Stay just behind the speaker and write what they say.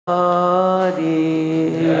Hare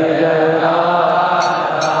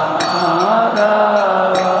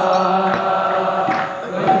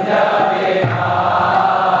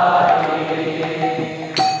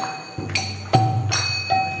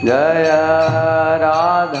Jaya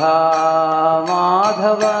Radha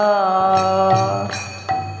Madhava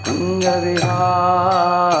Kunja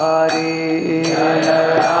Vihari Jaya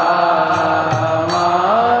Radha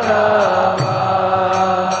Madhava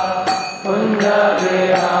Kunja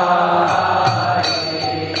Vihari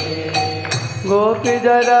Gopi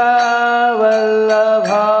Jara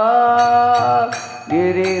Vallabha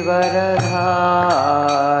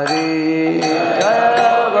Girivaradhari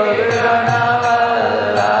Gopijana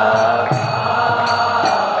Vallabha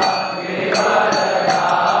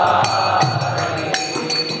Girivaradhari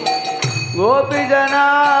Gopijana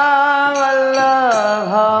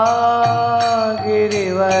Vallabha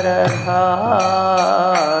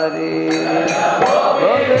Girivaradhari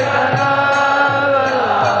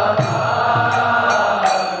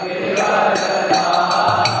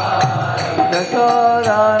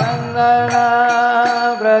Yashodanandana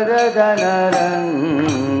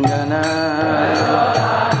Brajajanaranjana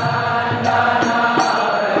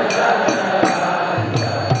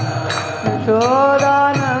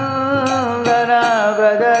Yashodanandana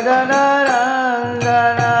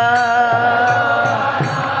Brajajanaranjana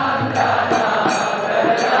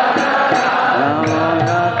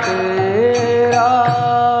Namanatira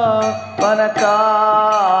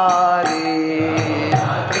Vanachari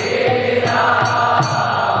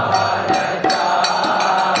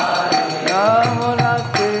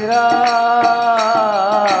Namanatira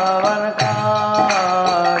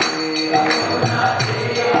Vanachari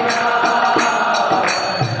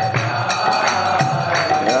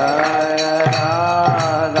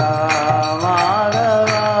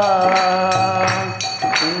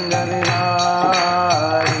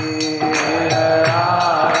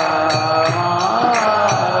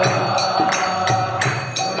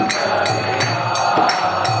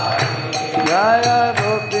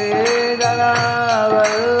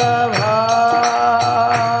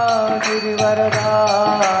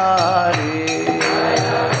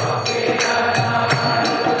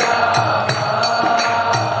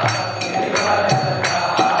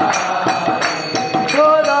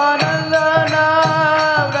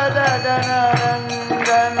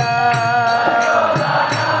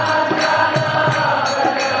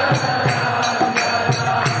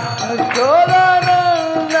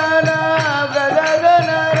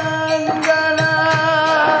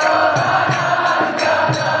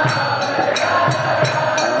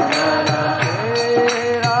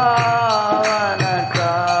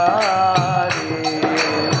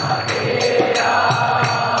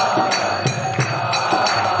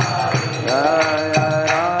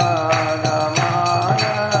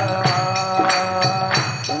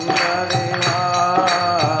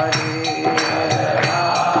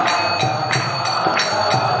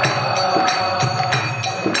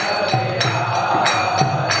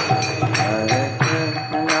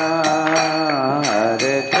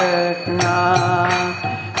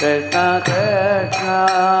Krishna Krishna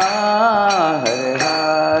Hare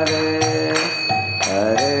Hare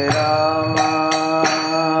Hare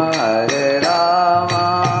Rama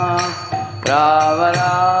Rama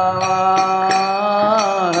Rama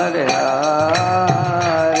Hare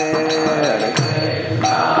Hare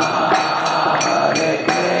Hare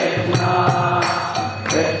Krishna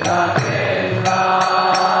Krishna Krishna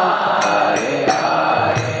Hare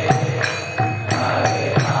Hare Hare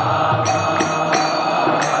Rama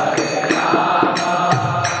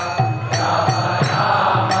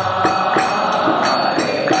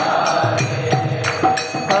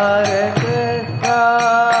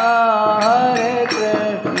Hare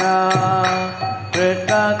Krishna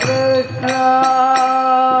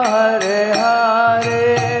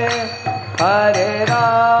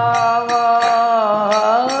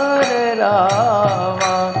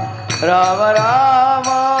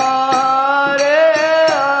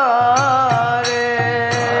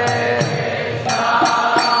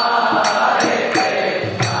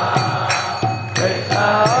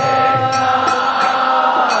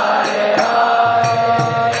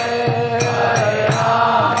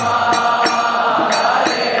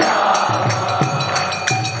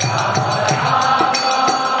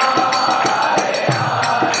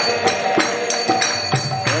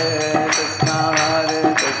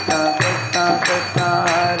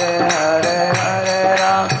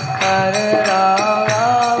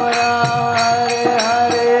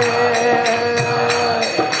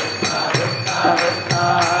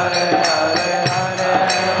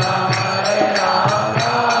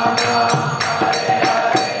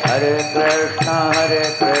Hare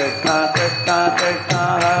Krishna Krishna Krishna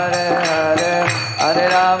Hare Hare, Hare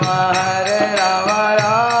Rama Rama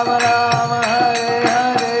Rama Hare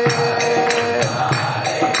Hare.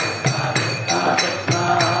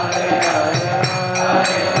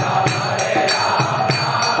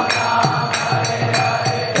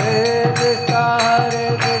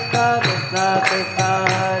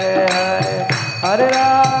 Hare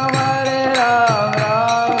Ram, Ram,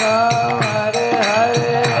 Ram, Hare Hare.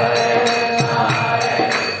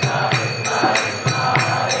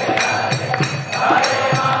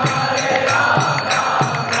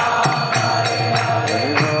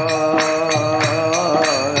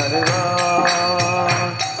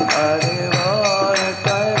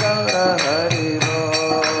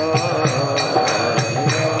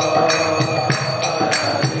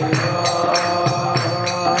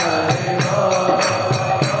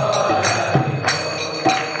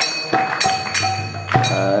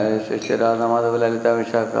 Shri Radha Madhav Lalita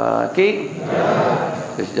Vishakha की,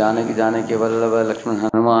 श्री जानकी वल्लभ लक्ष्मण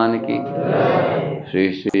हनुमान की,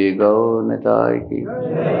 श्री श्री गौर निताय की,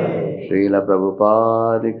 श्रील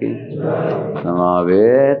प्रभुपाद की,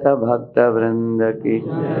 नमावेत भक्त वृंद की,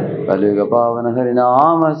 कलियुग पावन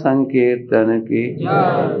हरिनाम संकीर्तन की,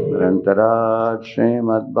 निरंतराक्ष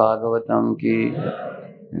श्रीमद्भागवतम की,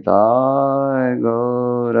 निताय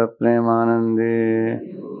गौर प्रेमानंदे।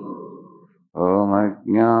 ओम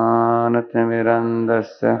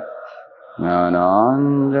अज्ञानतिमिरन्धस्य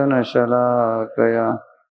ज्ञानाञ्जनशलाकया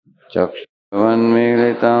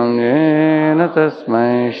चक्षुरुन्मीलितं येन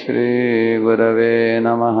तस्मै श्रीगुरवे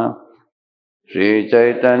नमः।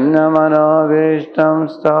 श्रीचैतन्यमनोभीष्टं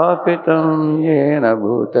स्थापितं येन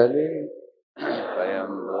भूतले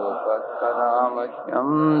स्वयं रूपः मह्यं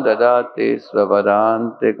ददाति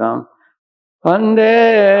स्वपदान्तिकम्।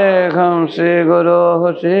 वन्देऽहं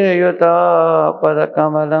श्रीगुरोः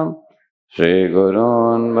श्रीयुतापदकमलं,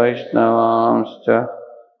 श्रीगुरून् वैष्णवांश्च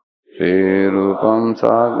श्रीरूपं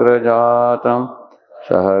साग्रजातं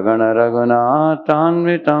सहगण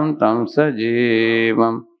रघुनाथान्वितं तं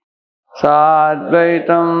सजीवं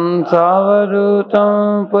साद्वैतं सावधूतं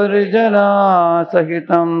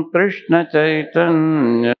परिजनासहितं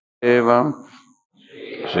कृष्णचैतन्यदेवं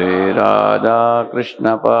श्रीराधा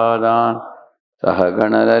कृष्णपादान्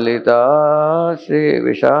सहगण ललिता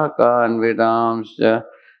श्रीविशाखान्वितांश्च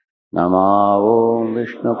नमो ॐ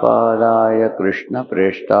विष्णुपादाय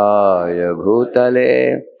कृष्णप्रेष्ठाय भूतले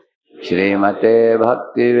श्रीमते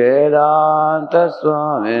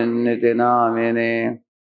भक्तिवेदान्तस्वामिन्निति नामिने।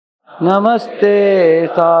 नमस्ते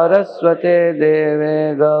सारस्वते देवे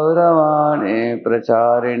गौरवाणी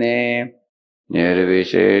प्रचारिणे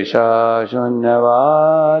निर्विशेषा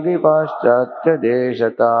शून्यवादी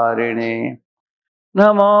पाश्चात्यदेशतारिणे।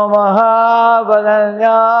 नमो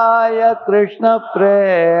महावदन्याय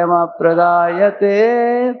कृष्णप्रेमप्रदायते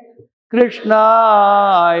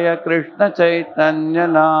कृष्णाय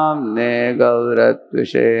कृष्णचैतन्यनाम्ने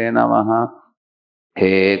गौरत्विषे नमः।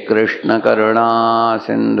 हे कृष्ण करुणा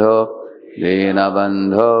सिन्धो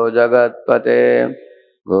दीनबन्धो जगत्पते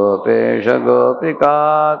गोपेश गोपिका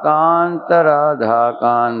कान्त राधा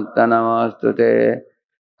कान्त नमोऽस्तुते।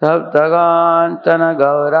 सप्तकाञ्चन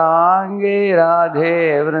गौराङ्गी राधे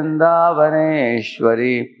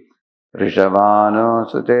वृन्दावनेश्वरी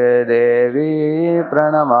वृषभानुसुते देवी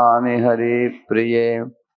प्रणमामि हरिप्रिये।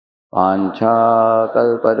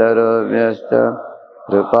 वाञ्छाकल्पतरुभ्यश्च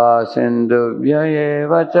कृपा सिन्धुभ्य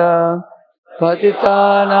एव च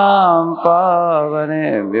पतितानां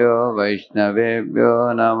पावनेभ्यो वैष्णवेभ्यो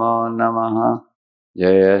नमो नमः।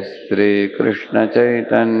 जय श्री कृष्ण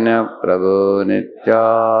चैतन्य प्रभु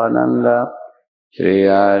नित्यानंद श्री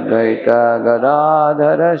अद्वैत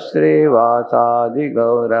गदाधर श्रीवासादि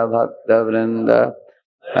गौर भक्त वृंद।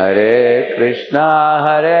 हरे कृष्णा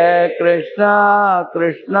कृष्णा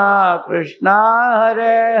कृष्णा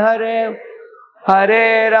हरे हरे, हरे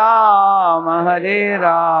राम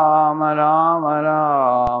राम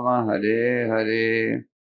राम हरे हरे।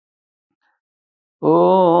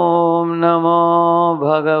 ओम नमो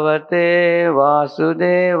भगवते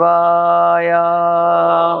वासुदेवाय।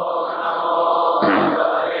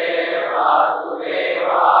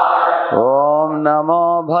 ओम नमो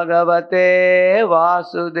भगवते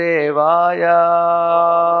वासुदेवाय।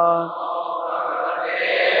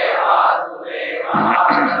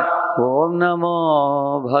 ओम नमो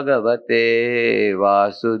भगवते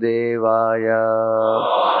वासुदेवाय।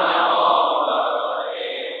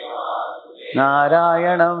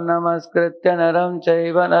 नारायणं नमस्कृत्य नरं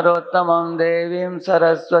चैव नरोत्तमं देवीं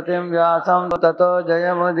सरस्वतीं व्यासं ततो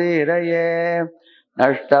जयमुदीरये।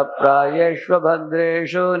 नष्टप्रायेष्व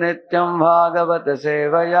भद्रेषु नित्यं भागवत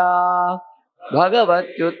सेवया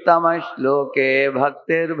भगवत्युत्तमश्लोके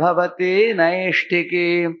भक्तिर्भवति नैष्ठिकी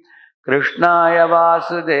कृष्णाय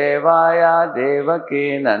वासुदेवाय देवकी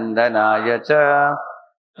नन्दनाय च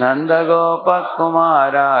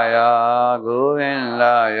नन्दगोपकुमाराय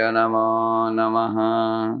गोविन्दाय नमो नमः.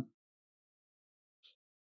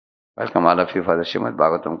 Welcome all of you for the Srimad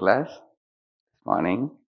Bhagavatam class this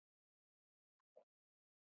morning.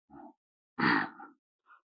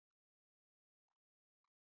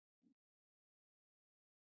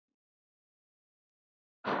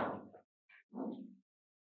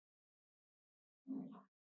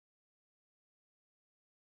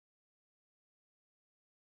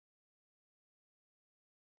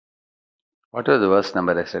 What was the verse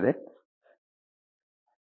number yesterday?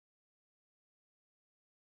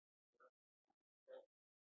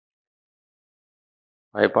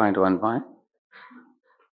 5.1 point?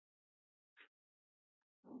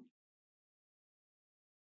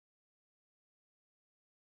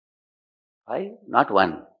 5? Not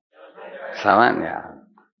 1. 7, yeah.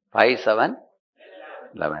 5, 7,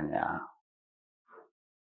 11, yeah.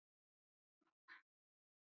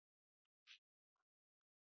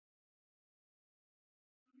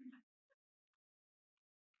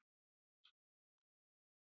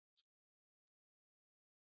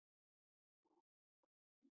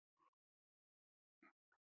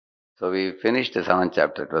 So we finished the 7th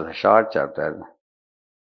chapter. It was a short chapter.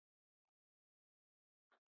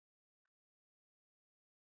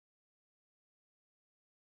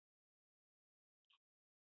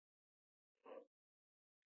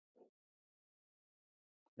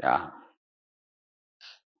 Yeah.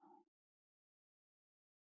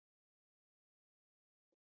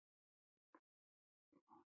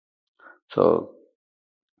 So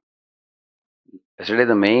yesterday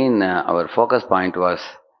the main, our focus point was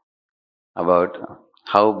about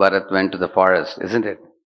how Bharat went to the forest, isn't it?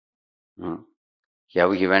 Mm.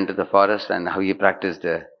 How he went to the forest and how he practiced,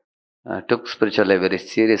 took spiritual life very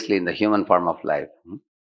seriously in the human form of life.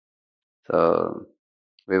 So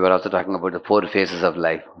we were also talking about the 4 phases of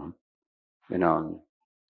life. You know,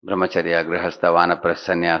 brahmacharya, grihastha,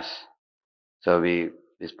 vanaprastha, sannyas. So we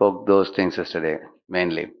spoke those things yesterday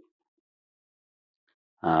mainly.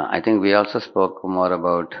 I think we also spoke more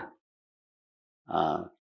about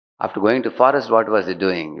after going to forest, what was he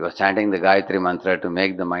doing? He was chanting the Gayatri mantra to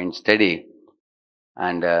make the mind steady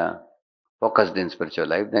and focused in spiritual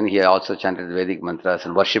life. Then he also chanted the Vedic mantras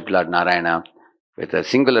and worshipped Lord Narayana with a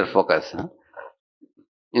singular focus.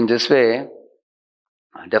 In this way,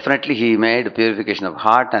 definitely he made purification of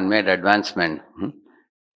heart and made advancement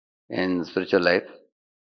in spiritual life.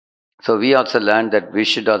 So we also learned that we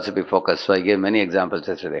should also be focused. So I gave many examples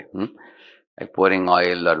yesterday, like pouring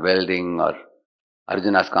oil or welding or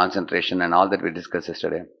Arjuna's concentration and all that we discussed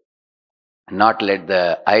yesterday. Not let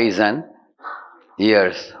the eyes and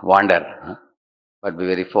ears wander, but be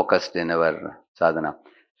very focused in our sadhana.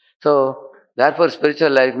 So therefore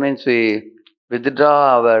spiritual life means we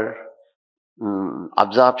withdraw our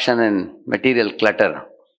absorption in material clutter,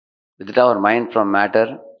 withdraw our mind from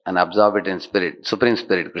matter and absorb it in spirit, Supreme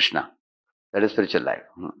Spirit, Krishna. That is spiritual life.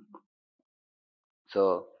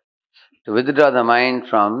 So to withdraw the mind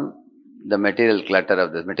from the material clutter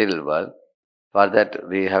of the material world, for that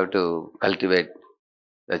we have to cultivate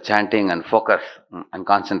the chanting and focus and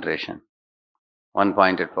concentration, one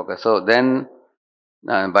pointed focus. So then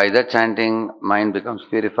by that chanting, mind becomes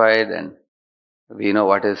purified and we know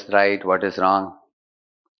what is right, what is wrong,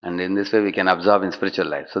 and in this way we can absorb in spiritual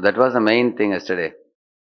life. So that was the main thing yesterday.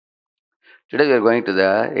 Today we are going to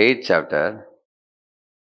the 8th chapter.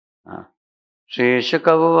 Shri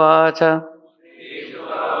Shukavacha.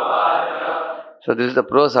 So this is the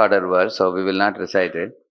prose order verse, so we will not recite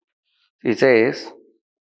it. He says,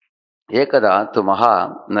 Ekada tu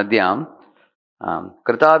maha nadyam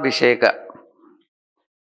kritabhisheka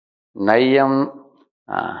nayam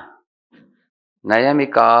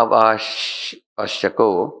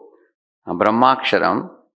nayamikavashako brahmaksharam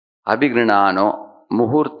abhigrinano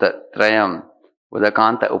muhurta trayam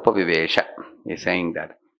udakanta upavivesha. He is saying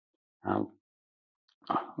that.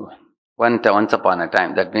 Once upon a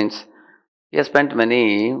time, that means he has spent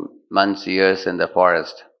many months, years in the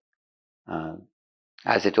forest.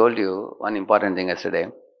 As I told you, one important thing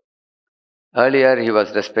yesterday. Earlier, he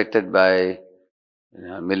was respected by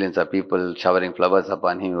millions of people showering flowers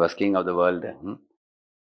upon him. He was king of the world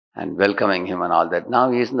and welcoming him and all that.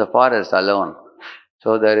 Now he is in the forest alone.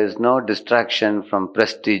 So there is no distraction from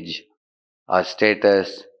prestige or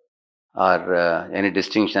status or any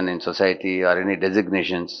distinction in society or any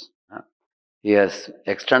designations. He has,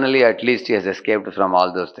 externally at least, he has escaped from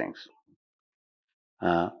all those things.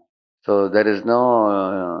 So there is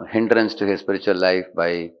no hindrance to his spiritual life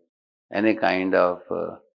by any kind of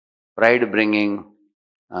pride-bringing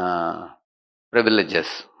uh, privileges.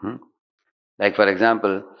 Like for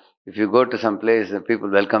example, if you go to some place, people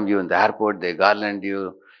welcome you in the airport, they garland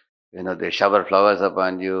you, they shower flowers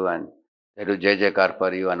upon you, and they do JJ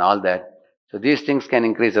for you and all that. So these things can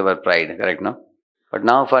increase our pride, correct, no? But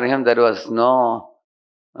now for him, there was no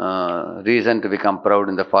reason to become proud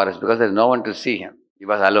in the forest because there's no one to see him. He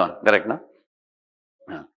was alone, correct, no?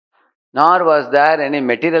 Yeah. Nor was there any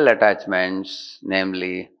material attachments,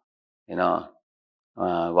 namely, you know,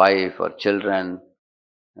 wife or children,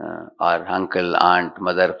 or uncle, aunt,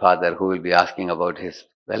 mother, father, who will be asking about his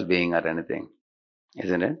well-being or anything,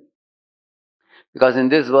 isn't it? Because in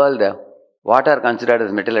this world, what are considered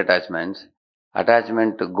as material attachments?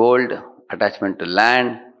 Attachment to gold, attachment to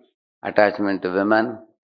land, attachment to women,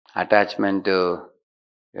 attachment to,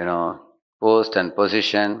 you know, post and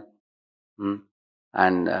position, hmm,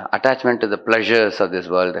 and attachment to the pleasures of this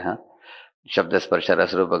world. Shabda, Sparsha,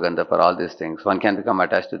 Rasrupa, Gandha, for all these things. One can become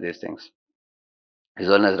attached to these things. His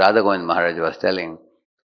Holiness Radha Govind Maharaj was telling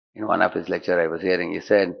in one of his lecture I was hearing, he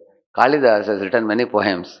said, Kalidas has written many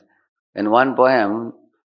poems. In one poem,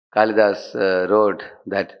 Kalidas wrote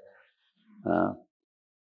that uh,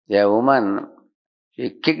 a woman, she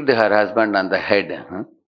kicked her husband on the head.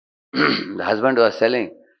 The husband was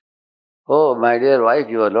telling, "Oh, my dear wife,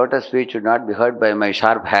 your lotus feet should not be hurt by my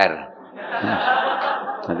sharp hair."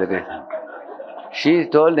 She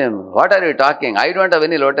told him, "What are you talking? I don't have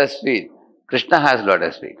any lotus feet. Krishna has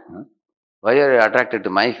lotus feet. Why are you attracted to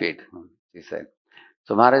my feet?" She said.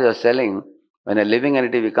 So Maharaj was telling, when a living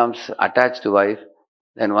entity becomes attached to wife,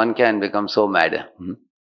 then one can become so mad,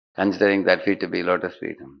 considering that feet to be lotus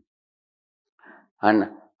feet. And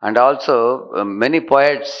and also many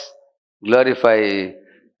poets glorify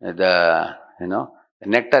the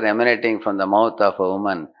nectar emanating from the mouth of a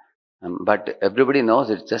woman, but everybody knows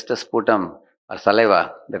it's just a sputum or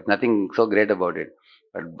saliva. There's nothing so great about it.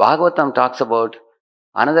 But Bhagavatam talks about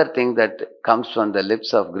another thing that comes from the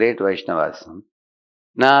lips of great Vaishnavas.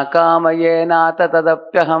 Na kamaye na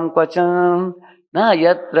tadapyaham kvachan na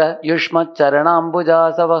yatra yushma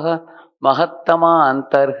charanambuja savah mahattama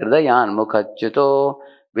antar hridayan mukhachyuto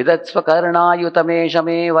vidatsva karnayutamesha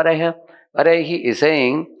me vareh. Varehi is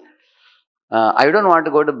saying, I don't want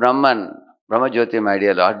to go to Brahma Jyoti, my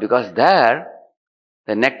dear Lord, because there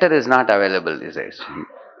the nectar is not available, he says.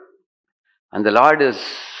 And the Lord is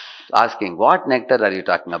asking, what nectar are you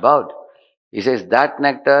talking about? He says, that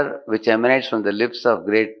nectar which emanates from the lips of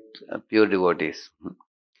great pure devotees.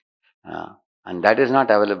 And that is not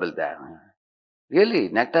available there. Really,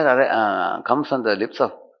 nectar comes from the lips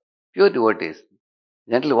of pure devotees.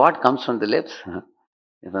 Generally, what comes from the lips?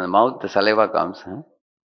 From the mouth, the saliva comes,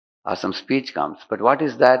 or some speech comes. But what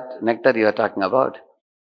is that nectar you are talking about?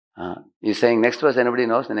 He's saying, next verse, anybody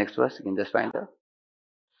knows the next verse? You can just find out.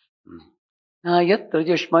 Yatra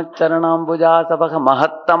Yushmacharanambuja Sabaka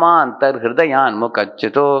Mahattamantar Hridayan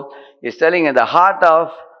Mukachito is telling in the heart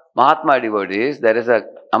of Mahatma devotees there is a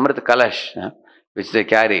Amrit Kalash which they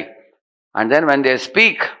carry. And then when they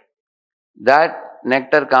speak, that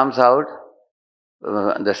nectar comes out,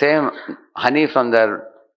 the same honey from their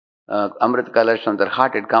Amrit Kalash from their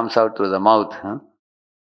heart, it comes out through the mouth. And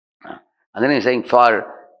then he's saying, for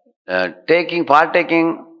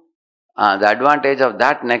partaking the advantage of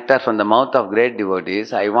that nectar from the mouth of great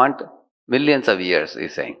devotees, I want millions of years,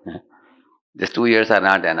 he's saying. Just 2 years are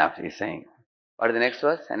not enough, he's saying. What is the next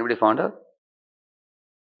verse? Anybody found out?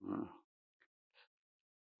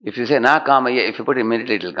 If you say na kamaye, if you put it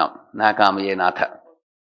immediately, it will come. Na kamaye natha.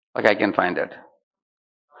 Okay, I can find that.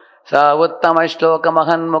 Sa uttama shloka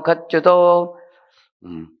mahan mukhachyuto.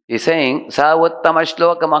 He's saying, Sa uttama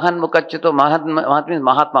shloka mahan mukhachyuto. Mahat means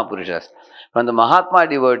Mahatma Purushas. From the Mahatma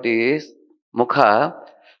devotees, mukha,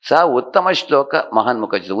 sa uttama shloka mahan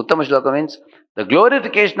mukhachyuto. Uttama shloka means the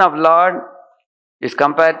glorification of Lord is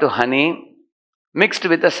compared to honey mixed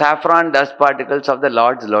with the saffron dust particles of the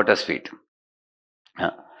Lord's lotus feet.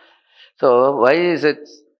 So, why is it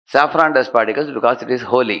saffron dust particles? Because it is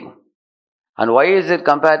holy. And why is it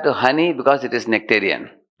compared to honey? Because it is nectarian.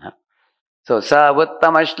 So, sa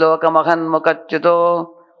uttama shloka mahan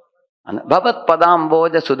mukhachyuto bhavat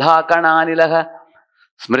padamboja sudha kananilaha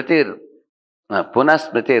smritir punah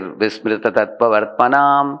smritir vismrita tatpa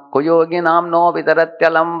vartmanam kuyoginam no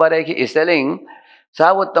vidaratyalam varehi is telling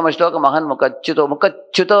sa uttama shloka mahan mukhachyuto.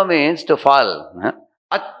 Mukhachyuto means to fall.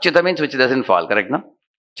 Achyuta means which doesn't fall, correct, no?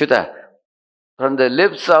 Chuta. From the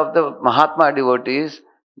lips of the Mahatma devotees,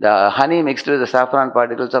 the honey mixed with the saffron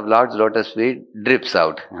particles of Lord's lotus feet drips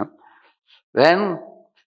out. When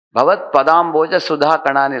Bhavat Padamboja Sudha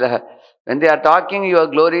Kananilaha. When they are talking your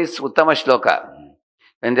glories, Uttama Shloka.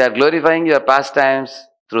 When they are glorifying your pastimes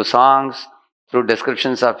through songs, through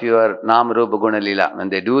descriptions of your Nam Rupa Guna Lila, when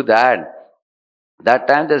they do that, that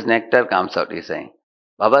time this nectar comes out, he's saying.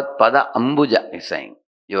 Bhavat Pada Ambuja, he's saying.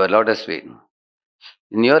 Your lotus feet.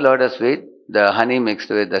 In your lotus feet, the honey mixed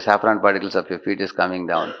with the saffron particles of your feet is coming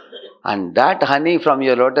down. And that honey from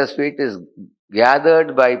your lotus feet is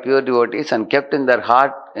gathered by pure devotees and kept in their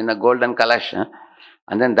heart in a golden kalash.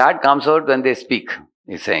 And then that comes out when they speak,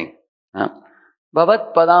 he's saying.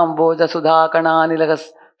 Bhavat Padamboja Sudhakana Nilagas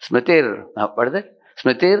Smritir. What is it?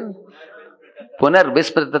 Smritir Punar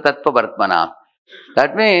Visprita Tattva Vartmana.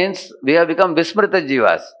 That means we have become Vismrita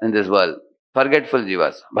Jivas in this world, forgetful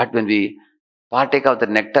Jivas. But when we partake of the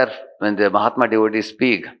nectar, when the Mahatma devotees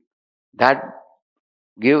speak, that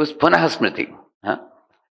gives Punah Smriti.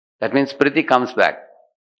 That means Spriti comes back.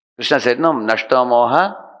 Krishna said, no, Nashto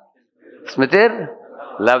Moha Smritir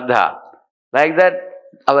Labdha. Like that,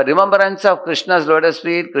 our remembrance of Krishna's lotus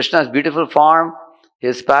feet, Krishna's beautiful form,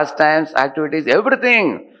 his pastimes, activities,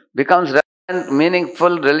 everything becomes relevant,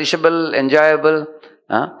 meaningful, relishable, enjoyable,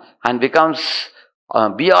 and becomes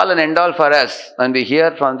be all and end all for us when we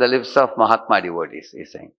hear from the lips of Mahatma devotees,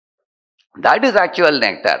 he's saying. That is actual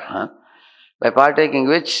nectar, by partaking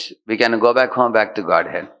which we can go back home, back to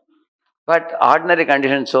Godhead. But ordinary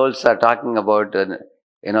conditioned souls are talking about,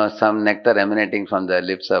 some nectar emanating from the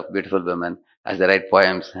lips of beautiful women as they write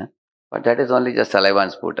poems. But that is only just saliva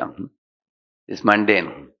and sputum. It's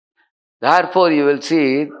mundane. Therefore, you will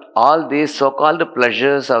see all these so-called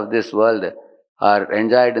pleasures of this world are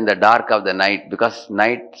enjoyed in the dark of the night, because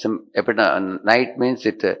night means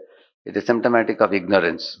it is symptomatic of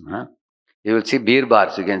ignorance. You will see beer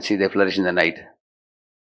bars, you can see they flourish in the night.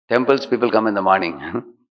 Temples, people come in the morning.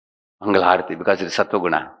 Mangal Harati, because it is Sattva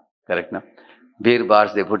Guna. Correct, no? Beer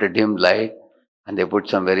bars, they put a dim light and they put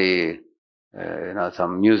some very,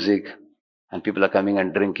 some music, and people are coming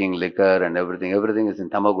and drinking liquor and everything. Everything is in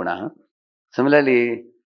Tamaguna. Similarly,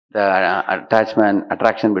 the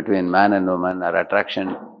attraction between man and woman, or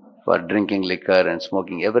attraction for drinking liquor and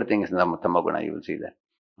smoking, everything is in Tamaguna, you will see that.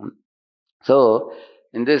 So,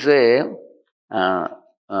 in this way,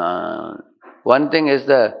 one thing is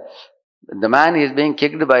the man is being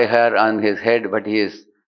kicked by her on his head, but he is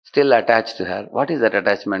still attached to her. What is that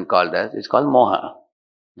attachment called as? It's called moha.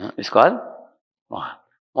 It's called moha.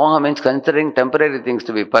 Moha means considering temporary things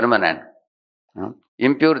to be permanent,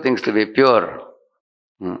 impure things to be pure,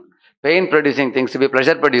 pain producing things to be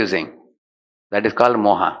pleasure producing. That is called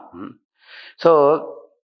moha. So,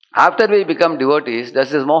 after we become devotees,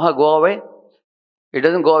 does this moha go away? It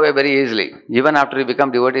doesn't go away very easily. Even after we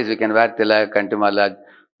become devotees, we can wear tilak, kantimala,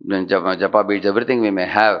 japa beads, everything we may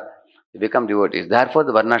have. We become devotees. Therefore,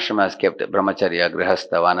 the varnashrama is kept: brahmacharya,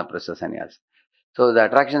 grihastha, vanaprastha, sannyas. So the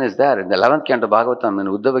attraction is there. In the 11th canto Bhagavatam, in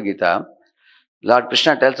Uddhava Gita, Lord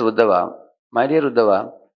Krishna tells Uddhava, my dear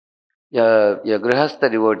Uddhava, a grihastha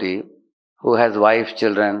devotee who has wife,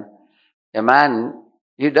 children, a man,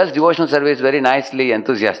 he does devotional service very nicely,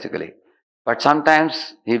 enthusiastically. But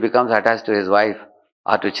sometimes he becomes attached to his wife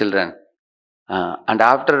or to children. And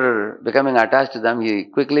after becoming attached to them, he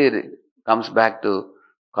quickly comes back to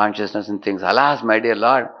consciousness and thinks, alas, my dear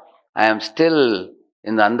Lord, I am still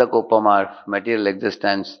in the andhakopam of material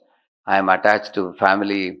existence. I am attached to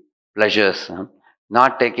family pleasures,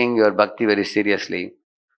 not taking your bhakti very seriously.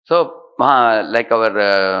 So, like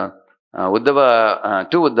our Uddhava,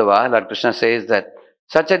 to Uddhava, Lord Krishna says that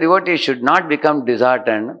such a devotee should not become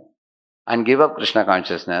disheartened and give up Krishna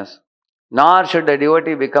consciousness, nor should a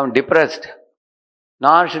devotee become depressed,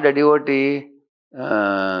 nor should a devotee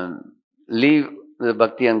leave the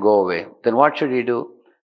bhakti and go away. Then what should he do?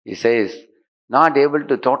 He says, not able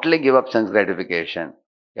to totally give up sense gratification,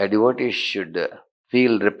 a devotee should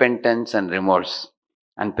feel repentance and remorse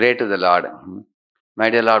and pray to the Lord. My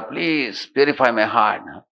dear Lord, please purify my heart,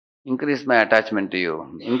 increase my attachment to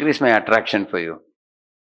you, increase my attraction for you.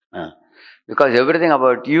 Because everything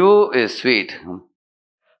about you is sweet.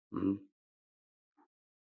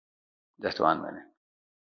 Just 1 minute.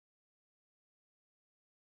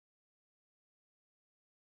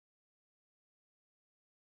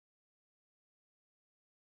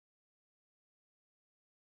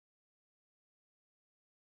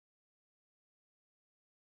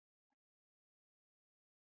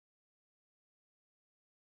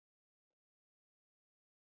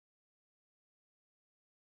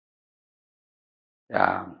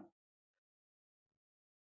 Yeah.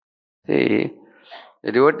 See,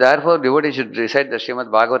 therefore, devotee should recite the Srimad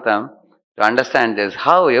Bhagavatam to understand this,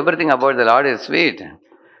 how everything about the Lord is sweet.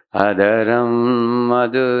 Adaram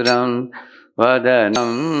Maduram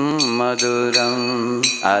Vadanam maduram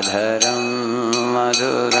adharam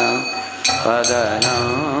maduram vadanam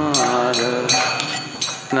maduram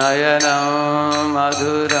nayanam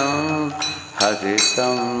maduram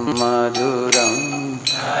hasitam maduram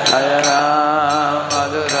nayanam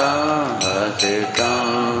maduram hasitam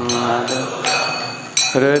maduram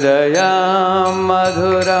hridayam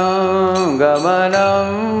maduram gamanam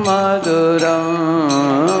maduram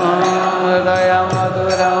hridayam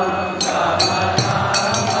maduram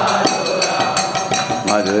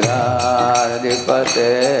Madhuradipate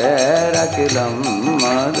Rakilam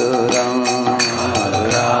Madhuram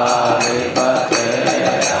Madhuradipate.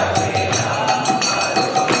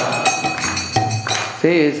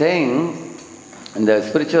 See, he is saying, in the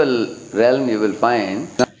spiritual realm you will find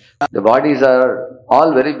the bodies are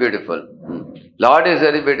all very beautiful. Lord is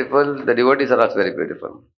very beautiful, the devotees are also very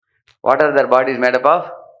beautiful. What are their bodies made up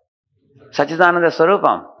of? Sachidananda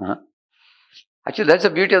Swarupam. Actually, that's the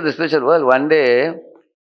beauty of the spiritual world. One day,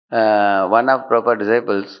 one of Prabhupada's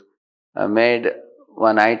disciples made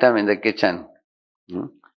one item in the kitchen.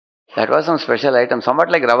 That was some special item,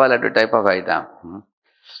 somewhat like Rava Laddu type of item.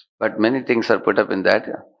 But many things are put up in that.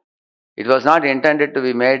 It was not intended to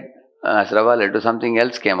be made as Rava Laddu, something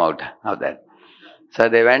else came out of that. So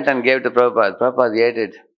they went and gave to Prabhupada. Prabhupada ate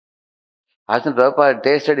it. As Prabhupada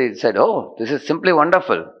tasted it, he said, "Oh, this is simply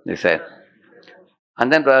wonderful," he said.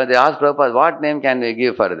 And then they asked Prabhupada, "What name can we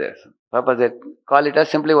give for this?" Prabhupada said, "Call it as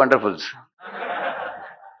Simply Wonderfuls."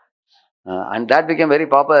 And that became very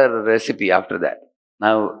popular recipe after that.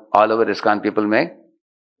 Now all over ISKCON people make.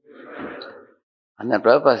 And then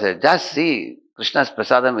Prabhupada said, "Just see, Krishna's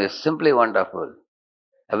prasadam is simply wonderful."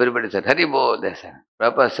 Everybody said, "Hari Bol," they said.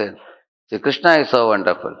 Prabhupada said, "See, Krishna is so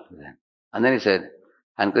wonderful." And then he said,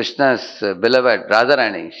 "And Krishna's beloved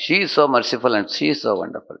Radharani, she is so merciful and she is so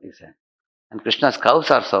wonderful," he said. "And Krishna's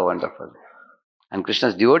cows are so wonderful. And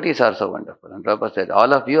Krishna's devotees are so wonderful." And Prabhupada said,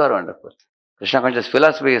 "All of you are wonderful. Krishna conscious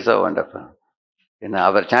philosophy is so wonderful.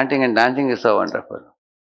 Our chanting and dancing is so wonderful."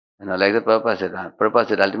 Like the Prabhupada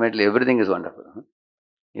said, ultimately everything is wonderful.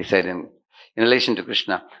 He said in relation to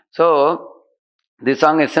Krishna. So, this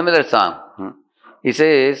song is a similar song. He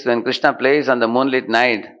says, when Krishna plays on the moonlit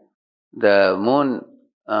night, the moon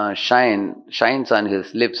shines on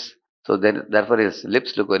his lips. So, therefore his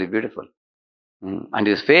lips look very beautiful. And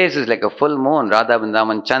his face is like a full moon. Radha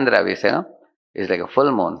Vrindavan Chandra, we say, no? It's like a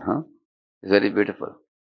full moon. It's very beautiful.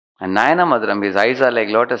 And Nayana Madhuram, his eyes are like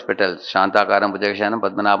lotus petals. Shantakaram Bhujakshanam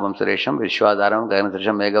Padmanabham Suresham Vishwadaram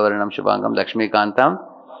Gaganasrisham Megavaranam Shubhangam Lakshmi Kantam.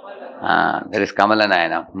 There is Kamala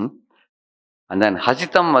Nayana. And then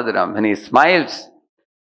Hasitam Madhuram, when he smiles,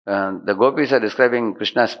 the gopis are describing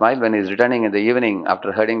Krishna's smile when he is returning in the evening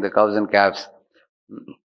after herding the cows and calves.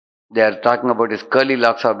 They are talking about his curly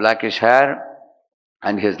locks of blackish hair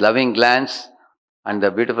and his loving glance and the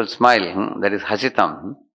beautiful smile. That is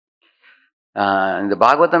Hasitam. In the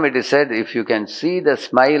Bhagavatam it is said, if you can see the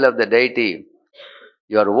smile of the deity,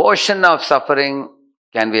 your ocean of suffering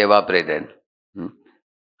can be evaporated.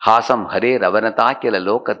 Hasam Hare Ravanatakila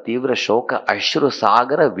Loka Tivra Shoka Ashru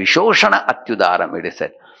Sagara Vishoshana Atyudaram, it is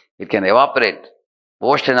said. It can evaporate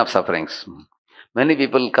ocean of sufferings. Many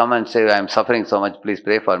people come and say, "I am suffering so much, please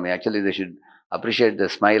pray for me." Actually, they should appreciate the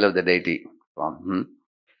smile of the deity.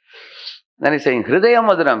 Then he's saying, Hridaya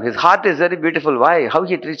Madhuram, his heart is very beautiful. Why? How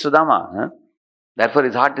he treats Sudama. Therefore,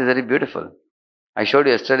 his heart is very beautiful. I showed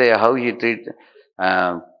you yesterday how he treats,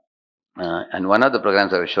 and one of the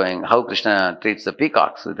programs I was showing, how Krishna treats the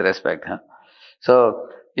peacocks with respect. So,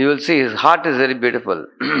 you will see his heart is very beautiful.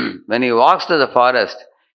 When he walks to the forest,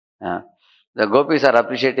 the gopis are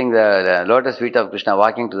appreciating the lotus feet of Krishna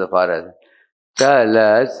walking to the forest.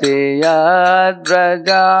 Chalasiyad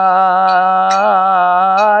braja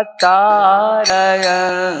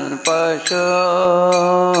tarayan pasho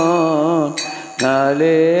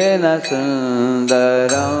nalena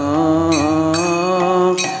sundaram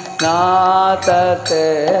natate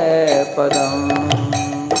padam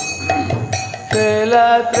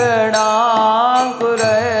shilatranam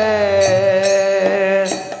kure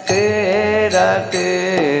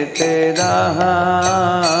siratidaha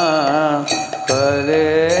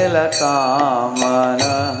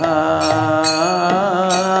Kamanaha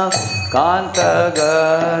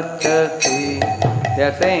Kantagachati. They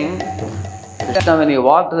are saying, when you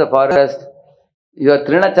walk to the forest, your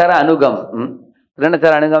Trinachara Anugam.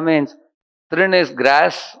 Trinachara Anugam means, Trin is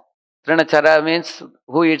grass, Trinachara means,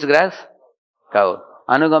 who eats grass? Cow.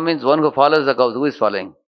 Anugam means one who follows the cows. Who is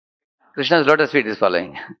following? Krishna's lotus feet is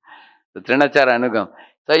following. The Trinachara Anugam.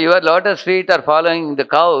 So your lotus feet are following the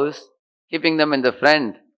cows, keeping them in the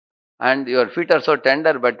front. and your feet are so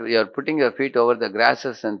tender, but you are putting your feet over the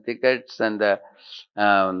grasses and thickets and the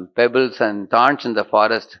pebbles and thorns in the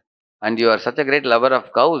forest, and you are such a great lover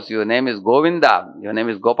of cows. Your name is Govinda, your name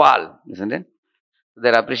is Gopal, isn't it? They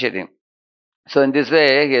are appreciating. So in this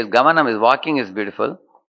way, his gamanam, his walking is beautiful,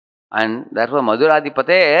 and therefore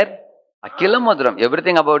Madhuradhipater Akilam Madhuram,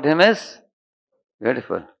 everything about him is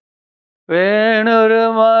beautiful.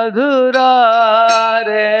 Venur Madhura,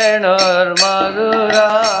 Renur Madhura,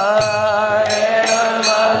 Renur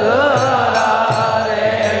Madhura,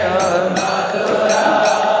 Renur Madhura,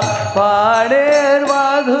 Padir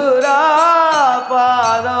Madhura,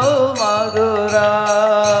 Padau Madhura,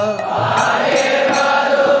 Padir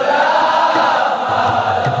Madhura,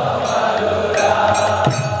 Padau Madhura,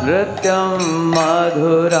 Nrityam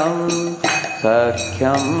Madhuram,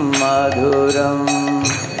 Sakhyam Madhuram,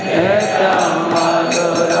 Nrityam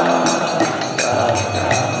Madhuram,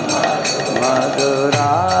 Sakhyam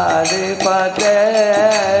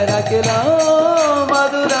Madhuradhipater Akilam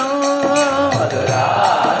Madhuram,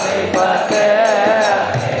 Madhuradhipater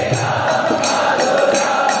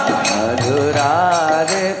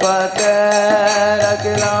Madhuradhipater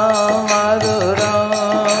Akilam Madhuram,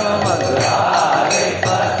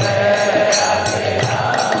 Madhuradhipater.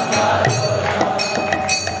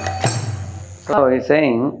 So he's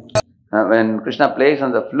saying, when Krishna plays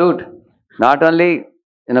on the flute, not only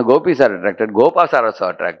gopis are attracted, gopas are also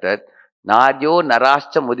attracted. Nadyo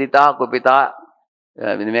narascha mudita kupita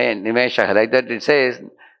nimesha. Like that it says,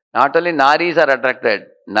 not only naris are attracted,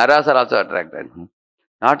 naras are also attracted.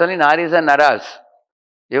 Not only naris and naras,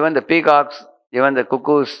 even the peacocks, even the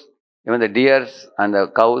cuckoos, even the deers and the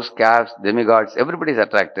cows, calves, demigods, everybody is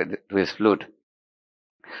attracted to his flute.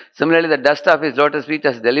 Similarly, the dust of his lotus feet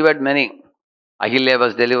has delivered many. Ahilya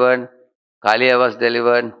was delivered, Kaliya was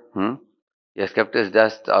delivered. He has kept his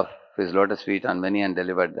dust of his lotus feet on many and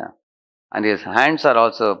delivered them. And his hands are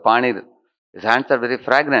also panir. His hands are very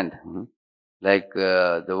fragrant. Like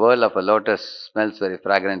the whirl of a lotus smells very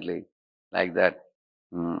fragrantly, like that.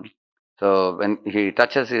 So when he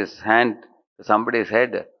touches his hand to somebody's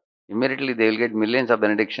head, immediately they will get millions of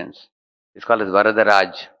benedictions. It's called as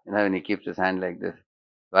Varadaraj. When he keeps his hand like this.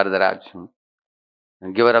 Varadaraj.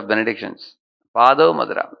 And giver of benedictions. Pado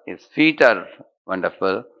Madhura. His feet are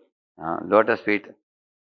wonderful. Lotus feet.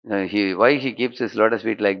 Why he keeps his lotus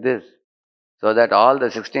feet like this? So that all the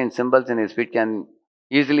 16 symbols in his feet can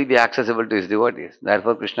easily be accessible to his devotees.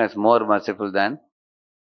 Therefore, Krishna is more merciful than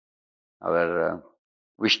our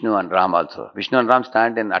Vishnu and Ram also. Vishnu and Ram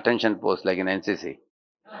stand in attention pose like in NCC.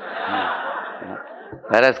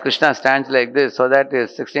 Whereas Krishna stands like this so that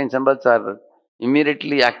his 16 symbols are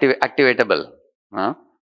immediately activatable.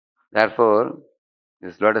 Therefore,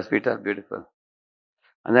 his lotus feet are beautiful.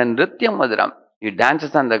 And then Nrityam Madhuram, he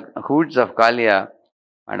dances on the hoods of Kaliya,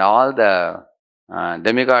 and all the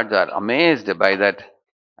demigods are amazed by that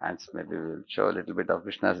dance. Maybe we will show a little bit of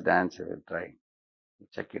Krishna's dance. We will try.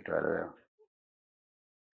 Check it well.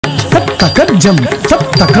 Tattakajam,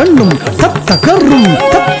 tattakannam, tattakarrum,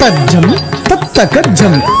 tattajam,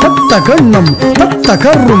 tattakajam, tattakannam,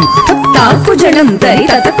 tattakarrum, tattakujanam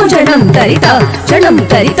tarita takujanam tarita janam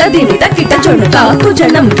tarita dimita kita janu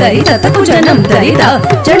takujanam tarita takujanam tarita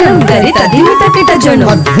janam tarita dimita kita janu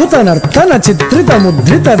adbhuta nartana chitrita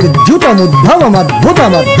mudrita vidyuta mudbhavam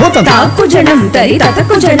adbhutam adbhutam takujanam tarita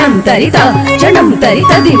takujanam tarita janam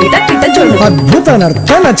tarita dimita kita janu adbhuta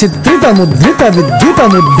nartana chitrita mudrita vidyuta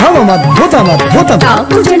mudbhavam adbhutam adbhutam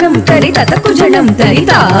takujanam tarita takujanam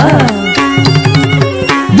tarita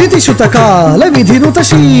Ditishutakaala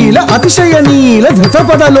vidhinutashila atishayanila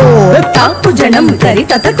dhutapadalo takujanam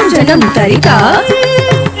tarita takujanam tarita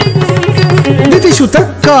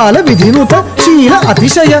Ditishutakaala vidhinutashila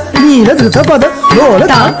atishayanila dhutapada lola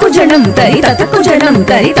takujanam tarita takujanam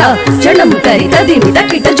tarita janam tarita dimita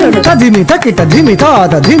kita janu tadhimita kita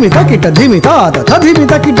dhimitada dhimita kita dhimitada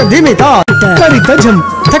tadhimita kita dhimitada karitajam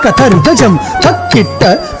takataritajam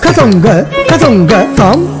takkitta katonga katonga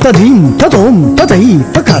tam tadim tatom tatai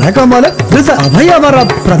takarakamala drita abhayavara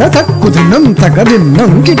pradata kudinam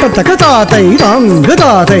takadinnam kita takatatai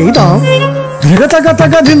tangatai tam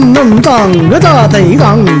Dhrigatagatagadhinnam tangatatai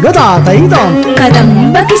tangatai tam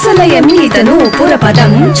kadamba kisalayam itanu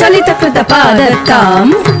purapadam chalita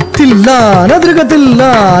kritapadattam Tillana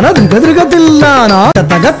dhrigatillana dhrigatillana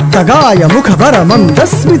tatagattagaya mukhaparamam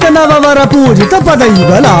tasmita navavara pujita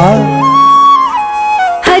padaivala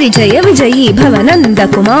परिजय विजयी भवनंद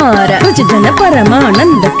कुमार भुज जन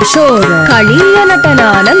परमानंद किशोर कालीय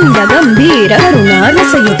नटनानंद गंभीर करुणा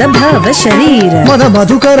रसयुत भव शरीर मद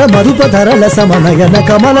मधुकर मधुपधरल समनयन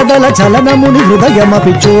कमलदल चलन मुनि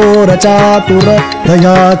हृदयमपि चोर चातुर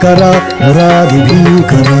दयाकर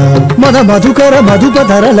मुरादिभीकर मद मधुकर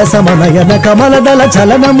मधुपधरल समनयन कमलदल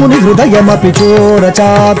चलन मुनि हृदयमपि चोर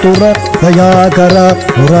चातुर दयाकर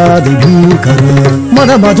मुरादिभीकर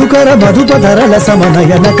मद मधुकर मधुपधरल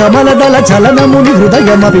समनयन कमलदल चलन मुनि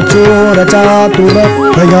हृदयमपि चोर चातुर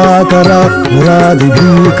दयाकर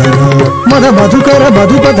मुरादिभीकर मद मधुकर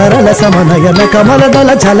मधुपधरल समनयन कमलदल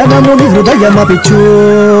चलन मुनि हृदयमपि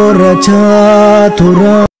चोर चातुर.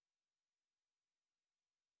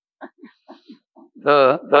 So,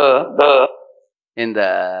 in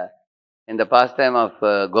the pastime of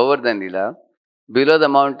Govardhan Lila, below the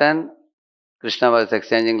mountain, Krishna was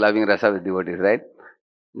exchanging loving rasa with devotees, right?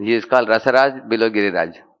 He is called Rasaraj, below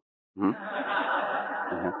Giriraj.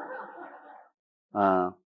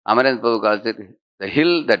 Amarendra Prabhu calls it the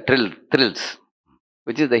hill that thrills.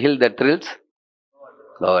 Which is the hill that thrills?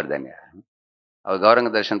 Govardhan. Our Gauranga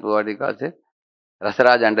Darshan Prabhu calls it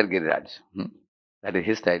Rasaraj under Giriraj. That is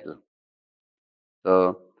his title.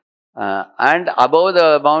 So, and above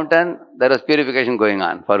the mountain, there was purification going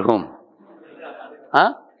on. For whom?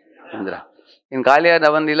 Indra. In Kaliya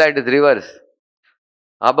Navandila, it is reverse.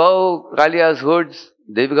 Above Kaliya's hoods,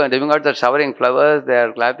 demigods are showering flowers, they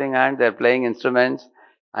are clapping hands, they are playing instruments,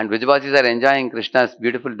 and Vrijavasis are enjoying Krishna's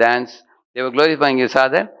beautiful dance. They were glorifying. You saw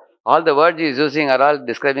that? All the words he is using are all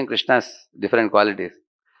describing Krishna's different qualities.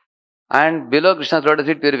 And below Krishna's lotus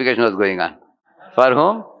feet, purification was going on. For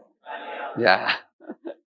whom? Yeah.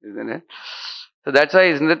 Isn't it? So that's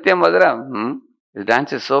why his Nritya Madhura, his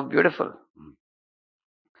dance is so beautiful.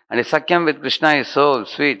 And his Sakyam with Krishna is so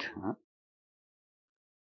sweet.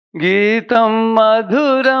 Geetam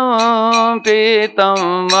Madhuram,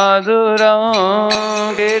 Pitam Madhuram,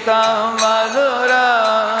 Geetam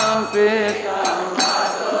Madhuram, Pitam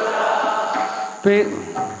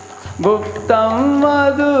Madhuram, Guptam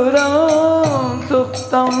Madhuram,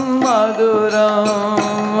 Suptam Madhuram.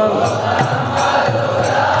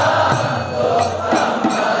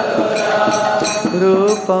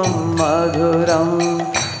 Rupam Madhuram,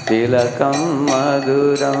 Tilakam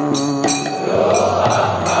Madhuram.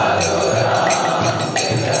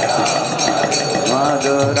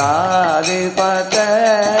 Madhuradipate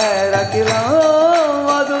Rakilam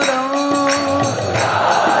Madhuram.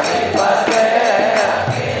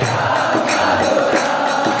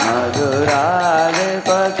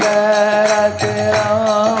 Madhuradipate Rakilam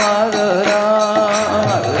Madhuram.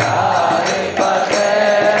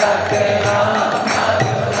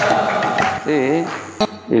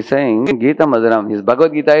 He's saying Gita Madhuram. His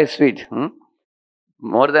Bhagavad Gita is sweet.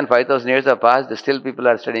 More than 5,000 years have passed, still people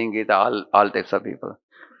are studying Gita, all types of people.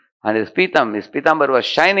 And his Pitambar was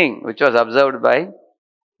shining, which was observed by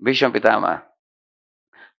Bhishma Pitama.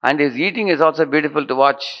 And his eating is also beautiful to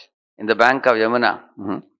watch in the bank of Yamuna.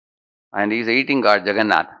 And he is eating God,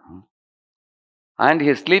 Jagannath. And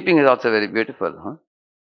his sleeping is also very beautiful.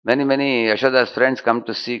 Many Yashoda's friends come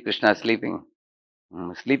to see Krishna sleeping.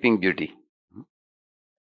 Sleeping beauty.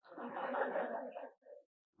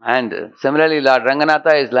 And similarly, Lord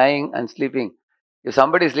Ranganatha is lying and sleeping. If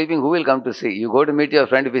somebody is sleeping, who will come to see? You go to meet your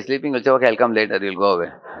friend, if he is sleeping, you'll say, okay, I'll come later, you'll go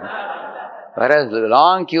away. Whereas a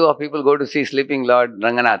long queue of people go to see sleeping Lord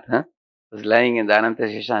Ranganath. He's lying in the Ananta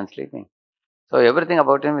Shesha and sleeping. So everything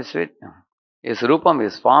about him is sweet. His Rupam,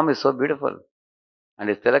 his form is so beautiful. And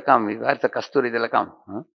his Tilakam, he wears a Kasturi Tilakam.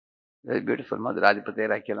 Very beautiful. Madhurajipate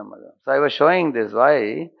Rakilam Madhur. So I was showing this.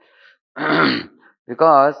 Why?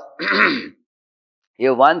 Because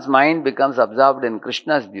if one's mind becomes absorbed in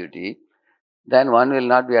Krishna's beauty, then one will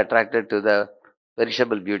not be attracted to the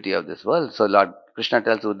perishable beauty of this world. So Lord Krishna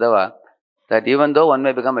tells Uddhava that even though one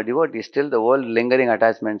may become a devotee, still the old lingering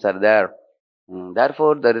attachments are there.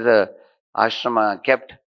 Therefore, there is a ashrama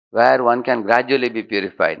kept where one can gradually be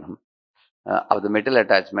purified of the material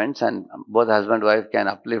attachments, and both husband and wife can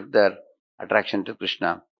uplift their attraction to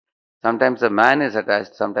Krishna. Sometimes a man is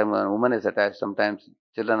attached, sometimes a woman is attached, sometimes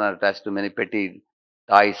children are attached to many petty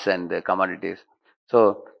toys and commodities.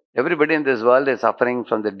 So, everybody in this world is suffering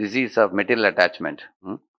from the disease of material attachment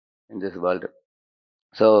in this world.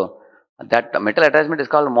 So, that material attachment is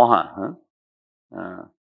called moha.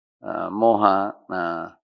 Moha,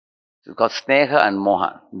 it's called sneha and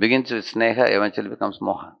moha. Begins with sneha, eventually becomes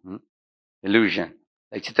moha. Illusion.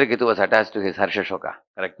 Like Chitraketu was attached to his Harsha Shoka,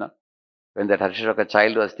 correct, no? When that Harsha Shoka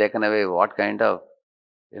child was taken away, what kind of,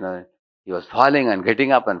 he was falling and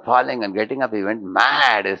getting up and falling and getting up. He went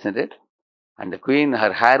mad, isn't it? And the queen,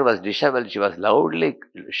 her hair was disheveled. She was loudly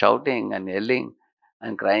shouting and yelling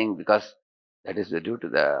and crying because that is due to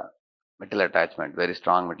the metal attachment, very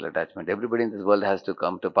strong metal attachment. Everybody in this world has to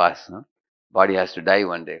come to pass. No? Body has to die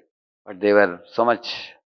one day. But they were so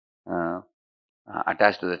much uh,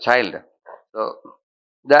 attached to the child. So,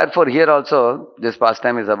 therefore, here also, this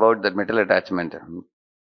pastime is about the metal attachment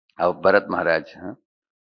of Bharat Maharaj.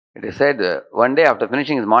 It is said one day after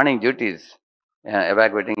finishing his morning duties,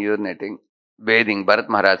 evacuating, urinating, bathing, Bharat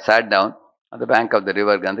Maharaj sat down on the bank of the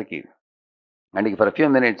river Gandaki and for a few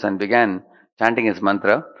minutes and began chanting his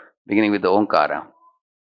mantra, beginning with the Omkara.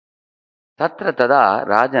 Tatra tada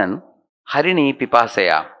Rajan Harini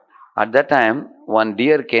Pipasaya. At that time, one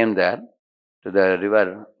deer came there to the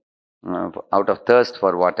river out of thirst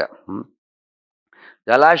for water.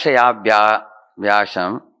 Jalashaya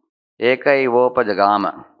Vyasham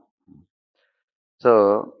Ekaivopajagama.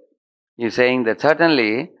 So, he's saying that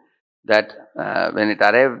certainly that when it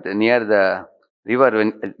arrived near the river,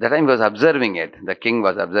 when that time he was observing it, the king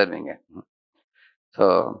was observing it.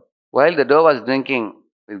 So, while the doe was drinking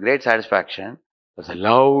with great satisfaction, there was a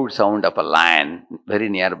loud sound of a lion very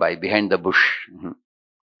nearby behind the bush.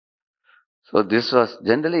 So, this was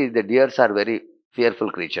generally the deers are very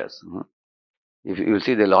fearful creatures. If you will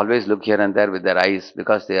see, they'll always look here and there with their eyes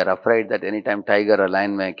because they are afraid that anytime tiger or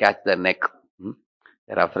lion may catch their neck.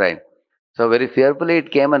 They're afraid. So very fearfully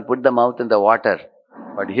it came and put the mouth in the water.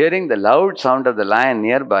 But hearing the loud sound of the lion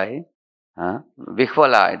nearby,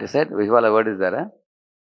 Vihvala, it is said, Vihvala word is there.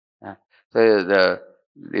 So the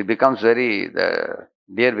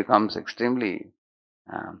deer becomes extremely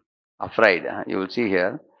afraid. You will see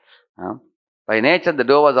here. By nature, the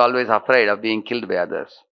doe was always afraid of being killed by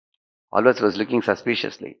others. Always was looking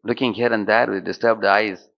suspiciously, looking here and there with disturbed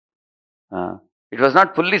eyes. It was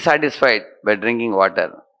not fully satisfied by drinking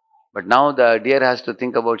water. But now the deer has to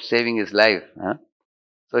think about saving his life.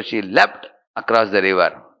 So she leapt across the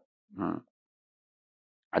river.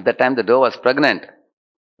 At that time, the doe was pregnant.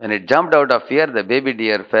 When it jumped out of fear, the baby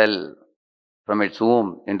deer fell from its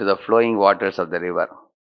womb into the flowing waters of the river.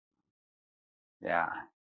 Yeah.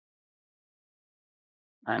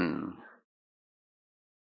 And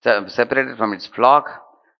separated from its flock.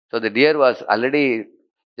 So the deer was already,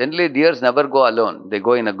 generally deers never go alone. They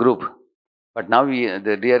go in a group. But now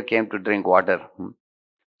the deer came to drink water.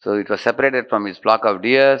 So it was separated from its flock of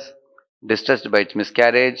deers, distressed by its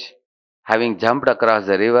miscarriage. Having jumped across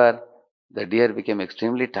the river, the deer became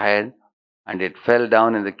extremely tired and it fell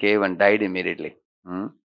down in the cave and died immediately.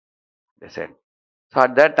 They said. So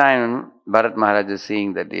at that time, Bharat Maharaj is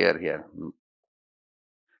seeing the deer here.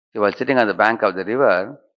 He was sitting on the bank of the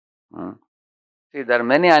river. See, there are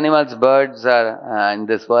many animals, birds are in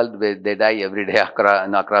this world. They die every day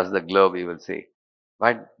across the globe. You will see.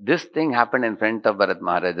 But this thing happened in front of Bharat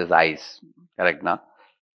Maharaj's eyes. Correct now.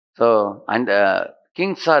 So, and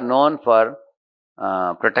kings are known for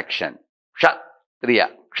protection. Kshatriya.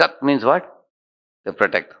 Kshat means what? They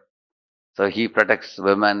protect. So he protects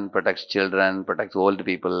women, protects children, protects old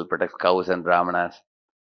people, protects cows and brahmanas.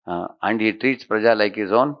 And he treats Praja like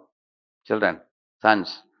his own children,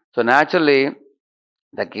 sons. So naturally,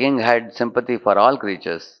 the king had sympathy for all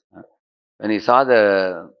creatures. When he saw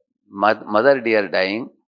the mother deer dying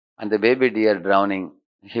and the baby deer drowning,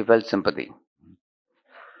 he felt sympathy.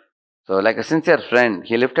 So, like a sincere friend,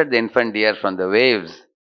 he lifted the infant deer from the waves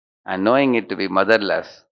and, knowing it to be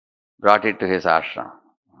motherless, brought it to his ashram.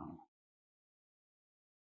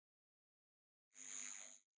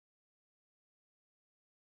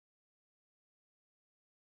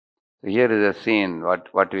 So here is a scene,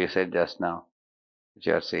 what we said just now, which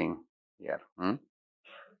you are seeing here.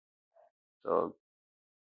 So,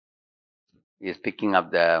 he is picking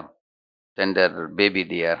up the tender baby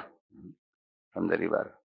deer from the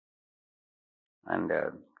river and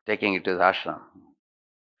taking it to his ashram.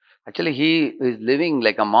 Actually, he is living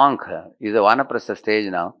like a monk. He's a Vanaprastha stage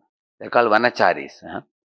now. They're called Vanacharis.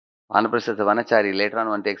 Vanaprastha is a Vanachari. Later on,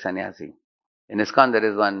 one takes sannyasi. In ISKCON, there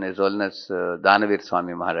is one, His Holiness Danavir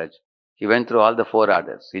Swami Maharaj. He went through all the four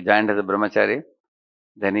orders. He joined as a brahmachari.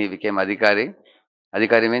 Then he became adhikari.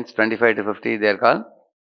 Adhikari means 25 to 50, they are called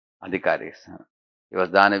adhikaris. He was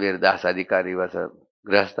Danavir Das adhikari. He was a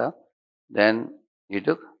grihastha. Then he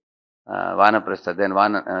took Vanaprastha.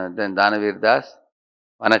 Then Danavir Das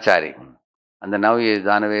Vanachari. And then now he is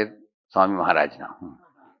Danavir Swami Maharaj now.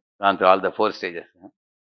 Gone through all the four stages.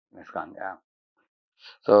 ISKCON, yeah.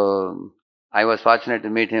 So I was fortunate to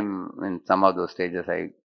meet him in some of those stages.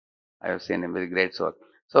 I have seen him, very great soul.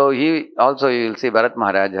 So he also, you will see Bharat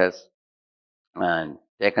Maharaj has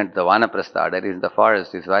taken to the Vanaprastha order. He is in the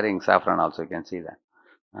forest. He is wearing saffron also, you can see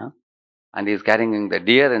that. And he is carrying the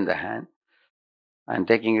deer in the hand. and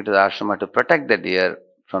taking it to the ashrama to protect the deer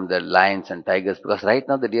from the lions and tigers, because right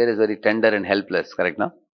now the deer is very tender and helpless, correct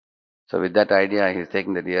now? So with that idea, he's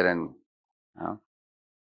taking the deer and uh,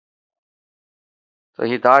 so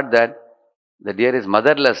he thought that the deer is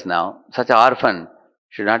motherless now. Such an orphan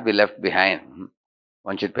should not be left behind.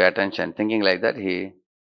 One should pay attention. Thinking like that, he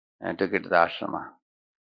took it to the ashrama.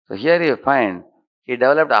 So here you find he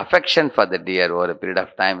developed affection for the deer over a period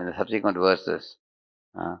of time in the subsequent verses.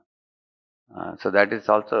 Uh, so that is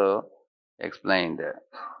also explained.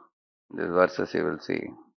 These verses you will see.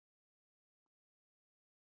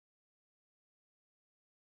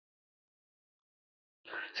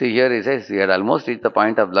 See, here he says he had almost reached the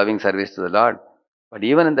point of loving service to the Lord, but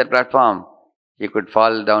even in that platform, he could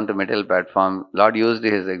fall down to material platform. Lord used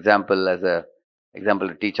his example as a example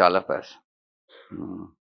to teach all of us. Hmm.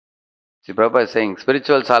 See, Prabhupada is saying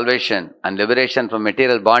spiritual salvation and liberation from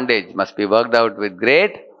material bondage must be worked out with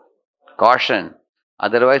great caution.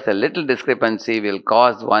 Otherwise, a little discrepancy will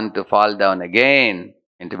cause one to fall down again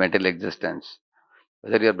into material existence.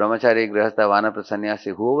 Whether you're brahmachari, grihastha, vanapra,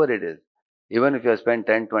 sannyasi, whoever it is, even if you have spent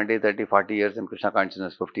 10, 20, 30, 40 years in Krishna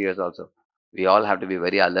consciousness, 50 years also, we all have to be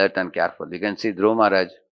very alert and careful. You can see Dhruva Maharaj,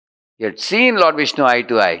 he had seen Lord Vishnu eye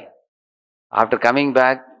to eye. After coming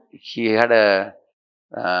back, he had a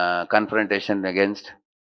confrontation against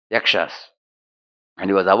yakshas. And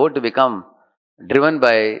he was about to become driven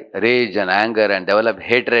by rage and anger and develop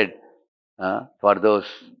hatred for those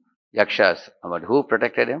yakshas. But who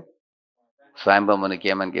protected him? Swayambha Muni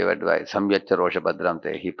came and gave advice. Samyaccha Rosha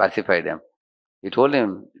Bhadramte. He pacified him. He told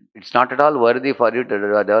him, it's not at all worthy for you to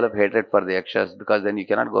develop hatred for the yakshas, because then you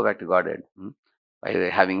cannot go back to Godhead by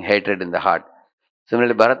having hatred in the heart.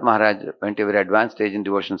 Similarly, Bharat Maharaj went to a very advanced stage in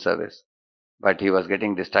devotion service, but he was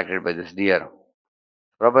getting distracted by this deer.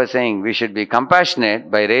 Prabhupada is saying we should be compassionate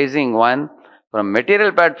by raising one from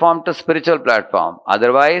material platform to spiritual platform.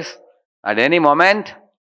 Otherwise, at any moment,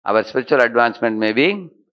 our spiritual advancement may be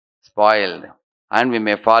spoiled and we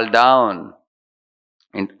may fall down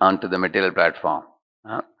onto the material platform.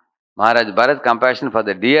 Maharaj Bharat's compassion for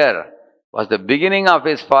the deer was the beginning of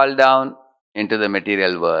his fall down into the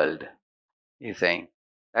material world, he's saying.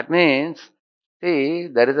 That means, see,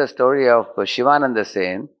 there is a story of Shivananda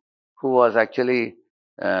Sen, who was actually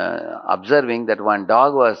observing that one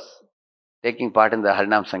dog was taking part in the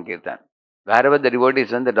Harinam Sankirtan. Wherever the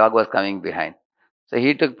devotees went, the dog was coming behind. So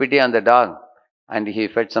he took pity on the dog and he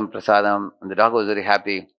fed some prasadam, and the dog was very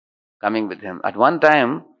happy coming with him. At one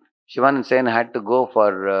time, Shivananda Sen had to go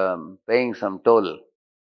for paying some toll.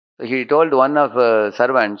 So he told one of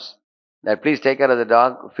servants that please take care of the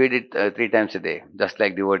dog, feed it 3 times a day, just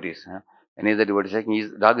like devotees. Any of the devotees,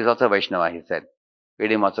 his dog is also Vaishnava, he said.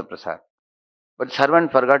 Feed him also prasad. But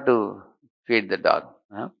servant forgot to feed the dog.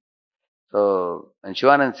 So, and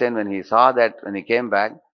Shivananda Sen, when he saw that, when he came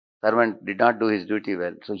back, servant did not do his duty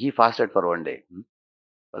well. So he fasted for 1 day.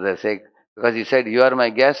 For the sake, because he said, you are my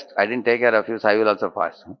guest, I didn't take care of you, so I will also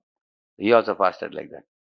fast. He also fasted like that.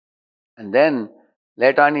 And then,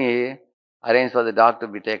 later on, he arranged for the dog to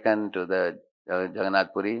be taken to the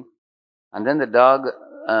Jagannath Puri. And then the dog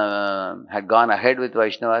had gone ahead with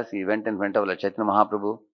Vaishnavas. He went in front of Lord Chaitanya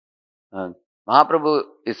Mahaprabhu. Mahaprabhu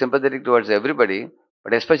is sympathetic towards everybody,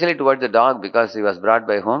 but especially towards the dog, because he was brought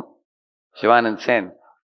by whom? Shivananda Sen.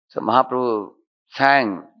 So Mahaprabhu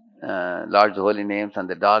sang Lord's holy names and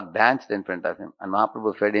the dog danced in front of him. And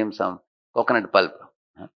Mahaprabhu fed him some coconut pulp.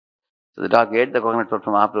 So the dog ate the coconut pulp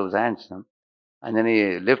from Mahaprabhu's hands. And then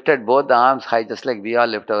he lifted both the arms high, just like we all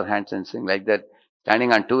lift our hands and sing like that,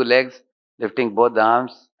 standing on 2 legs, lifting both the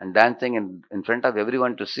arms and dancing in front of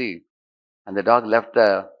everyone to see. And the dog left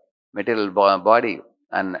the material body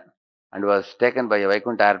and was taken by a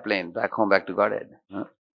Vaikuntha airplane back home, back to Godhead.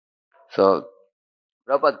 So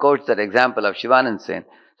Prabhupada quotes that example of Shivananda Sen.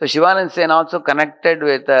 So Shivananda Sen also connected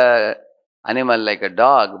with an animal like a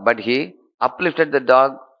dog, but he uplifted the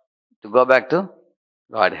dog to go back to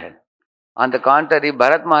Godhead. On the contrary,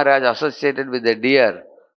 Bharat Maharaj associated with the deer,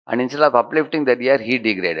 and instead of uplifting the deer, he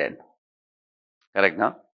degraded. Correct,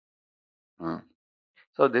 no?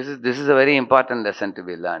 So this is a very important lesson to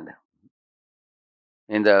be learned.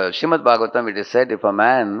 In the Srimad Bhagavatam, it is said if a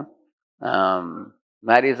man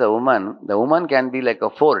marries a woman, the woman can be like a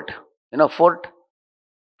fort. You know, fort,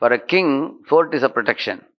 for a king, fort is a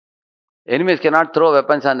protection. Enemies cannot throw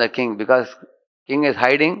weapons on the king because king is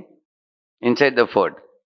hiding inside the fort.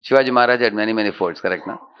 Shivaji Maharaj had many forts, correct,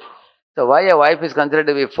 no? So why a wife is considered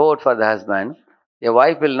to be a fort for the husband? A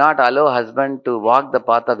wife will not allow husband to walk the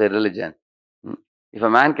path of irreligion. If a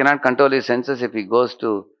man cannot control his senses, if he goes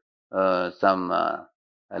to some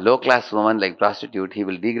low-class woman like prostitute, he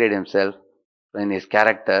will degrade himself in his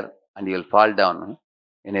character and he will fall down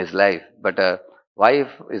in his life. But a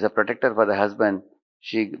wife is a protector for the husband.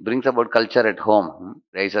 She brings about culture at home,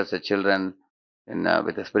 raises the children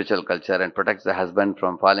with a spiritual culture, and protects the husband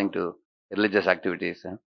from falling to religious activities.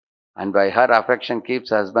 And by her affection, keeps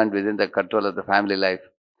the husband within the control of the family life.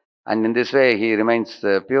 And in this way, he remains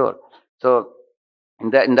pure. So,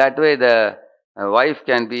 in that way, the wife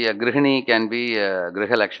can be a grihini, can be a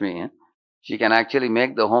griha lakshmi. She can actually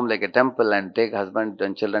make the home like a temple and take husband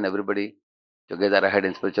and children, everybody together ahead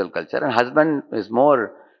in spiritual culture. And husband is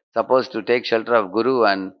more supposed to take shelter of guru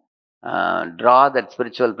and draw that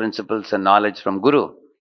spiritual principles and knowledge from guru,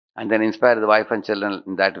 and then inspire the wife and children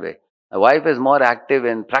in that way. The wife is more active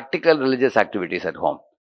in practical religious activities at home,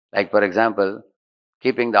 like for example,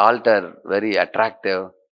 keeping the altar very attractive,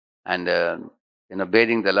 and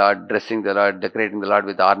bathing the Lord, dressing the Lord, decorating the Lord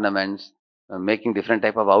with ornaments, making different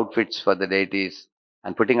type of outfits for the deities,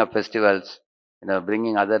 and putting up festivals.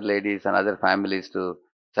 Bringing other ladies and other families to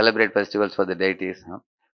celebrate festivals for the deities.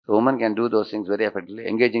 So woman can do those things very effectively.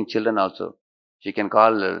 Engaging children also. She can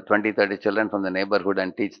call 20, 30 children from the neighborhood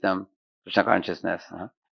and teach them Krishna consciousness.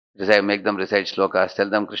 Make them recite shlokas, tell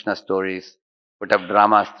them Krishna stories, put up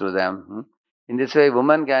dramas through them. In this way,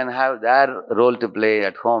 women can have their role to play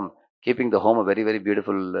at home, keeping the home a very, very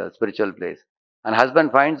beautiful spiritual place. And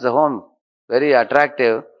husband finds the home very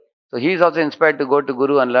attractive. So he is also inspired to go to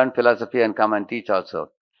Guru and learn philosophy and come and teach also.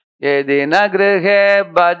 Yedina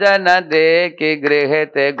grihe bhajana deki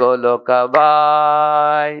grihe te goloka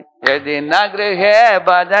vai. Yedina grihe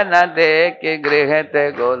bhajana deki grihe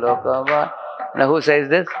te goloka vai. Now who says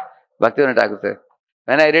this? Bhaktivinoda Thakur says.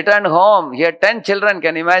 When I returned home, he had 10 children,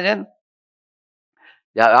 can you imagine?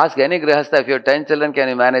 Yeah, ask any grihastha, if you have 10 children, can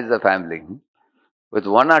you manage the family? With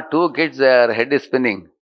 1 or 2 kids, their head is spinning.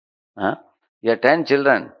 You have 10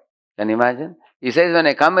 children. Can you imagine? He says, when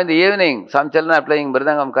I come in the evening, some children are playing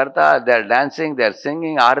Mridangam Karta, they are dancing, they are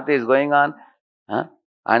singing, Aarati is going on,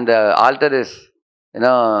 and the altar is,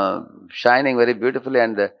 shining very beautifully,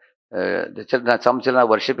 and the children, some children are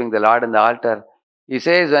worshipping the Lord in the altar. He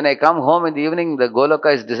says, when I come home in the evening, the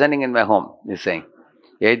Goloka is descending in my home, he's saying.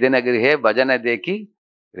 Yedina grihe bhajana deki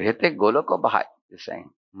grihete Goloko bahai, he's saying.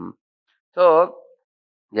 So,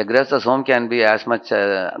 the Grihastha's home can be as much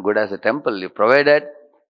good as a temple, provided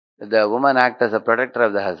the woman acts as a protector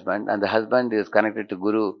of the husband, and the husband is connected to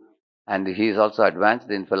Guru, and he is also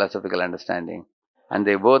advanced in philosophical understanding, and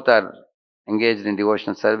they both are engaged in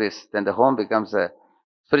devotional service. Then the home becomes a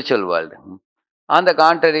spiritual world. On the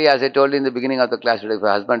contrary, as I told you in the beginning of the class today, if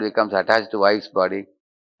a husband becomes attached to wife's body,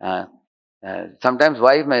 sometimes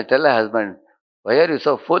wife may tell her husband, "Why are you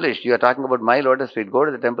so foolish? You are talking about my lotus feet. Go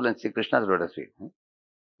to the temple and see Krishna's lotus feet."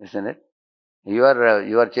 Isn't it? You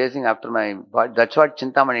are chasing after my body. That's what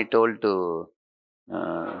Chintamani told to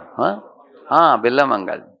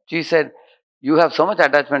Billamangal. She said, "You have so much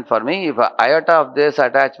attachment for me. If a iota of this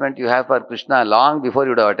attachment you have for Krishna, long before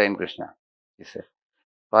you would have attained Krishna." He said,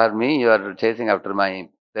 "For me, you are chasing after my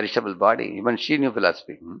perishable body." Even she knew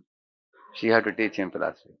philosophy. She had to teach him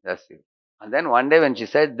philosophy. That's it. And then one day when she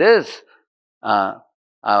said this,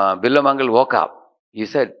 Billamangal woke up. He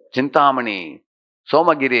said, "Chintamani,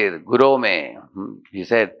 Somagirir, Guru me." He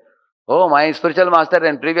said, "Oh, my spiritual master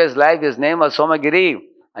in previous life, his name was Somagiri,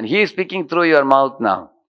 and he is speaking through your mouth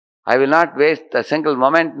now. I will not waste a single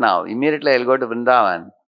moment now. Immediately I will go to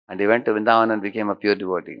Vrindavan." And he went to Vrindavan and became a pure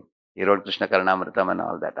devotee. He wrote Krishna Karanamritam and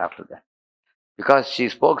all that after that. Because she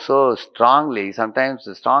spoke so strongly, sometimes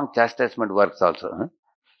the strong chastisement works also.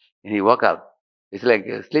 And he woke up. It's like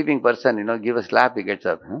a sleeping person, give a slap, he gets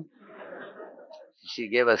up. She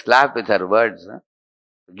gave a slap with her words.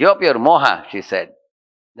 "Give up your moha," she said.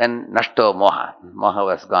 Then nashto moha. Moha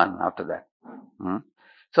was gone after that.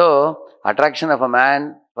 So, attraction of a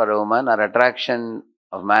man for a woman, or attraction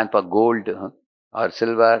of man for gold or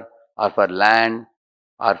silver, or for land,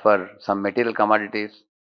 or for some material commodities.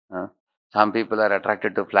 Some people are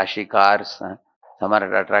attracted to flashy cars. Some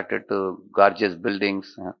are attracted to gorgeous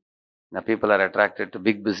buildings. People are attracted to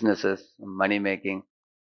big businesses, money making.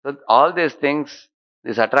 So all these things,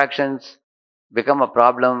 these attractions become a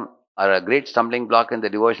problem or a great stumbling block in the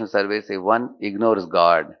devotional service if one ignores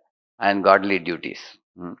God and godly duties.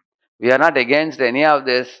 We are not against any of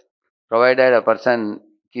this, provided a person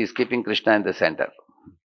is keeping Krishna in the center.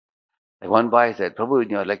 Like one boy said, "Prabhu, in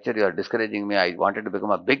your lecture you are discouraging me. I wanted to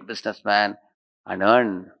become a big businessman and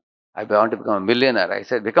earn. I want to become a millionaire." I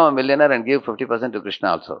said, "Become a millionaire and give 50% to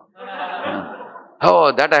Krishna also."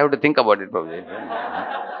 "Oh, that I have to think about it, Prabhu."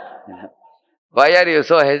 Why are you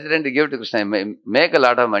so hesitant to give to Krishna? Make a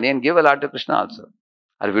lot of money and give a lot to Krishna also.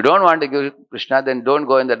 Or if you don't want to give Krishna, then don't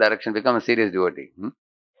go in that direction. Become a serious devotee.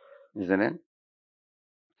 Isn't it?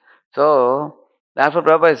 So, therefore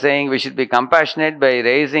Prabhupada is saying we should be compassionate by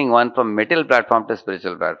raising one from material platform to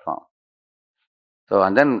spiritual platform. So,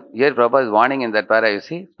 and then here Prabhupada is warning in that para, you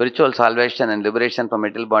see, spiritual salvation and liberation from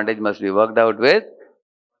material bondage must be worked out with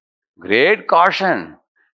great caution.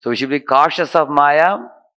 So, we should be cautious of Maya,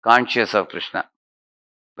 conscious of Krishna.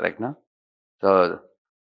 Correct, no? So,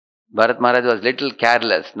 Bharat Maharaj was little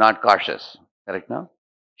careless, not cautious. Correct, no?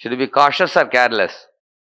 Should we be cautious or careless?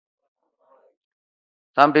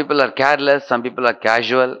 Some people are careless, some people are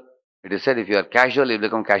casual. It is said if you are casual, you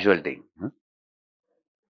become casualty.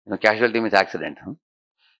 Casualty means accident.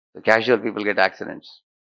 So casual people get accidents.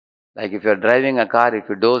 Like if you are driving a car, if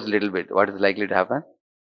you doze a little bit, what is likely to happen?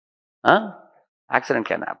 Huh? Accident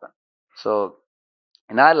can happen. So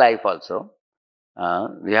in our life also,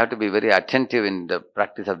 we have to be very attentive in the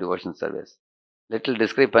practice of devotion service. Little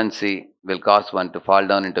discrepancy will cause one to fall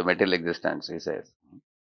down into material existence, he says.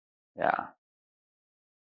 Yeah.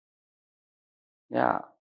 Yeah.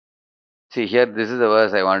 See here, this is the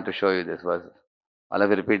verse I want to show you this verse. All of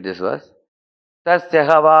you repeat this verse. Tasya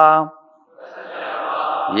hava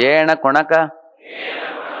yena konaka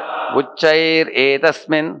ucchair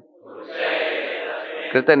etasmin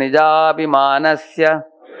krita nijabhimanasya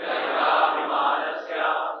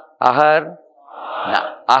ahar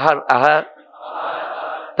ahar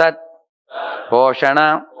tat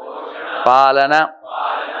poshana palana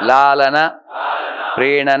lalana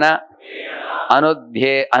prenana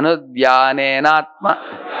anudhyanenatma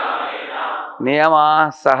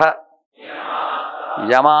niyama saha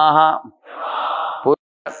yamaha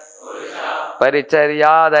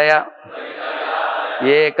परिचर्यादय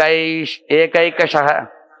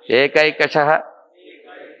एकैकशः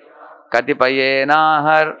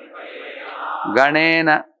कतिपयेनाहर गणेन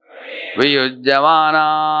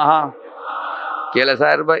वियुज्यमानाः kill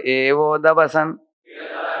serve एवोदवसन्.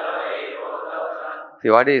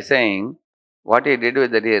 See what he is saying, what he did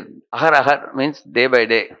with the deer. Ahar means day by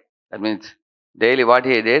day. That means daily what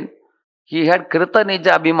he did. He had krita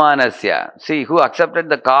nija abhimanasya. See, who accepted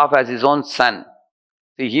the calf as his own son.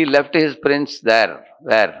 See, he left his prince there.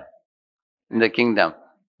 Where? In the kingdom.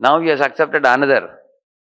 Now he has accepted another.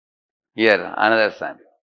 Here, another son.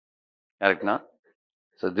 Correct, no?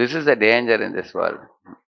 So this is the danger in this world.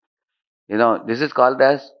 This is called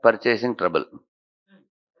as purchasing trouble.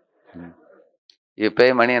 You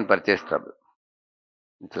pay money and purchase trouble.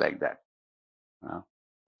 It's like that.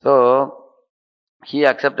 So, he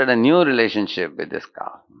accepted a new relationship with this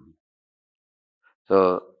cow.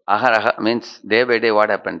 So, ahar means day by day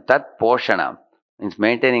what happened? Tat poshana means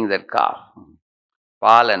maintaining that calf.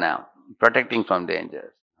 Palana, protecting from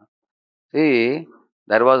dangers. See,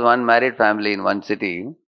 there was one married family in one city,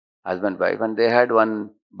 husband, wife, and they had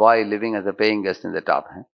one boy living as a paying guest in the top.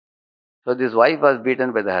 So this wife was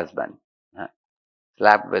beaten by the husband,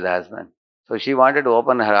 slapped by the husband. So she wanted to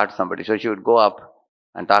open her heart to somebody. So she would go up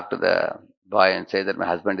and talk to the boy and say that my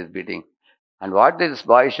husband is beating. And what this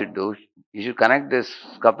boy should do, he should connect this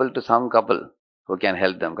couple to some couple who can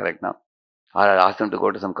help them, correct now? Or ask them to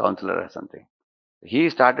go to some counselor or something. He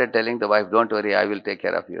started telling the wife, don't worry, I will take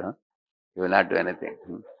care of you. You will not do anything.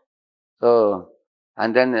 So,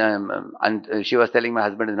 and then she was telling my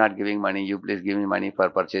husband is not giving money, you please give me money for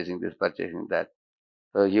purchasing this, purchasing that.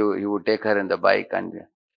 So he would take her in the bike, and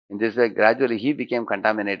in this way gradually he became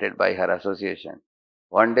contaminated by her association.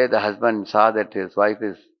 One day the husband saw that his wife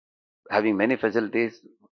is having many facilities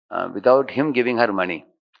without him giving her money.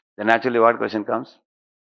 Then naturally what question comes?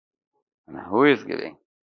 Who is giving?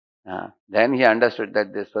 Then he understood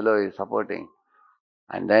that this fellow is supporting.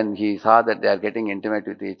 And then he saw that they are getting intimate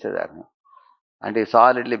with each other. And he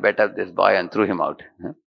saw a little bit of this boy and threw him out.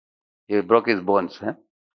 He broke his bones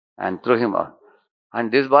and threw him out.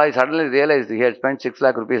 And this boy suddenly realized he had spent 6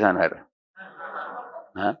 lakh rupees on her.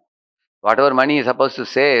 Whatever money he is supposed to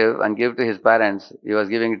save and give to his parents, he was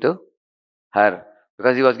giving it to her.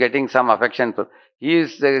 Because he was getting some affection. He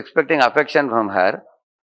is expecting affection from her.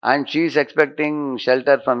 And she is expecting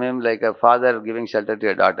shelter from him like a father giving shelter to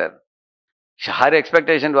a daughter. Her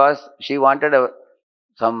expectation was she wanted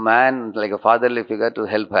some man like a fatherly figure to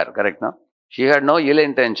help her, correct, no? She had no ill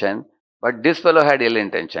intention, but this fellow had ill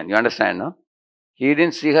intention. You understand, no? He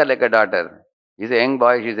didn't see her like a daughter. He's a young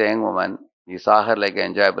boy, she's a young woman. He saw her like an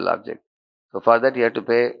enjoyable object. So for that he had to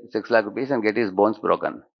pay 6 lakh rupees and get his bones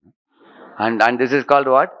broken. And this is called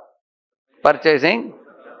what? Purchasing.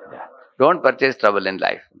 Don't purchase trouble in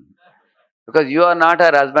life. Because you are not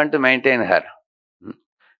her husband to maintain her.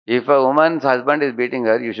 If a woman's husband is beating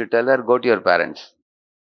her, you should tell her, go to your parents.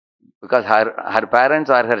 Because her parents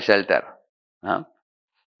are her shelter.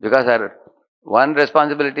 Because one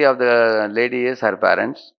responsibility of the lady is her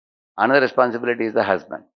parents, another responsibility is the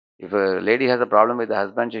husband. If a lady has a problem with the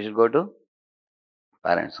husband, she should go to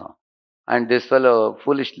parents' home. And this fellow,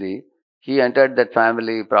 foolishly, he entered that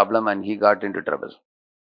family problem and he got into trouble.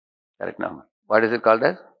 Correct now. What is it called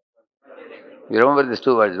as? You remember these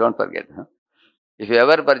two words, don't forget. Huh? If you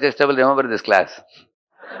ever purchase trouble, remember this class.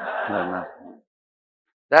 No.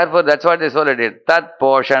 Therefore, that's what this fellow did. Tat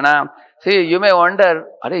Poshana. See, you may wonder,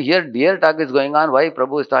 here deer talk is going on. Why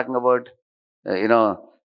Prabhu is talking about,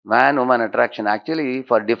 man-woman attraction? Actually,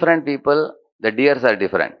 for different people, the deers are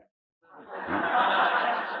different.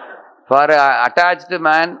 For an attached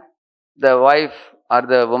man, the wife or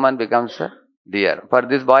the woman becomes a deer. For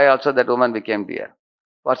this boy also, that woman became deer.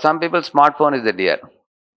 For some people, smartphone is the deer.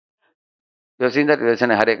 You have seen that? You have seen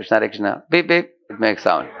Hare Krishna, Hare Krishna. Beep, beep, it makes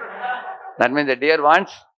sound. That means the deer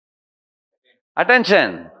wants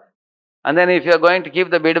attention. And then if you are going to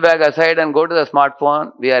keep the bead bag aside and go to the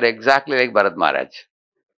smartphone, we are exactly like Bharat Maharaj.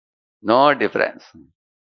 No difference.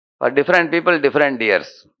 For different people, different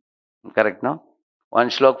deers. Correct, no? One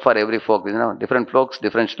shlok for every folk, different folks,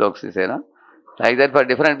 different shloks, you say, no? Like that for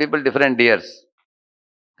different people, different deers.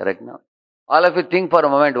 Correct, no? All of you think for a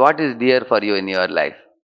moment, what is deer for you in your life?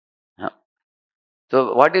 Huh?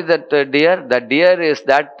 So what is that deer? The deer is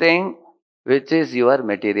that thing which is your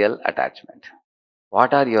material attachment.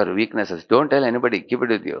 What are your weaknesses? Don't tell anybody, keep it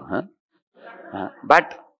with you. Huh?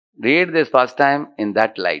 But read this first time in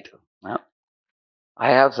that light. Huh?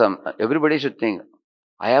 Everybody should think,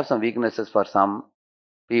 I have some weaknesses for some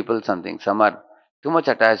people, something. Some are too much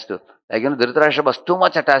attached to, like, Dhritarashtra was too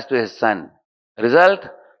much attached to his son. Result,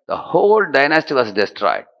 the whole dynasty was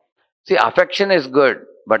destroyed. See, affection is good,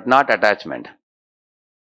 but not attachment.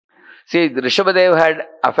 See, Rishabhadev had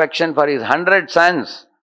affection for his 100 sons,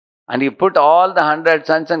 and he put all the 100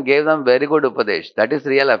 sons and gave them very good upadesh. That is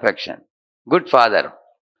real affection. Good father.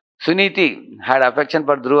 Suniti had affection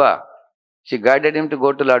for Dhruva. She guided him to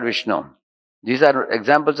go to Lord Vishnu. These are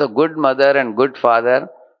examples of good mother and good father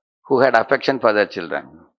who had affection for their children.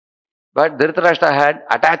 But Dhritarashtra had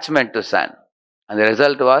attachment to son. And the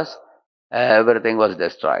result was, everything was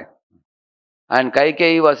destroyed. And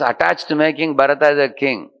Kaikeyi was attached to making Bharata as a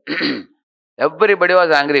king. Everybody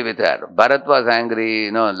was angry with her. Bharat was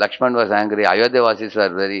angry, Lakshman was angry, Ayodhya-vasis were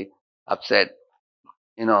very upset.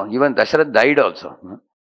 Even Dasharath died also.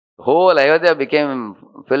 The whole Ayodhya became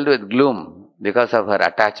filled with gloom because of her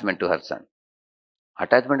attachment to her son.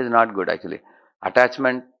 Attachment is not good actually.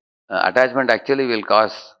 Attachment actually will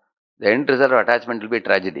cause, the end result of attachment will be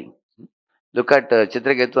tragedy. Look at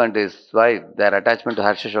Chitraketu and his wife, their attachment to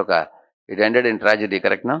Harshashoka. It ended in tragedy,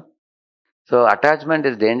 correct now? So attachment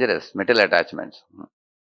is dangerous, material attachments.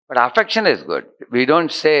 But affection is good. We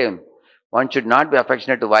don't say one should not be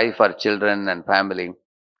affectionate to wife or children and family,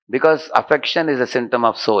 because affection is a symptom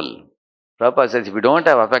of soul. Prabhupada says, if you don't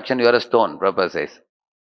have affection, you are a stone, Prabhupada says.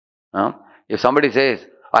 If somebody says,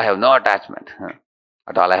 I have no attachment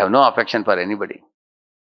at all, I have no affection for anybody.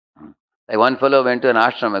 Like one fellow went to an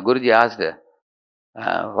ashram, a Guruji asked,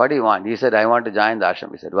 what do you want? He said, I want to join the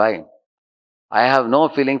ashram. He said, why? I have no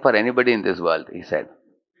feeling for anybody in this world, he said.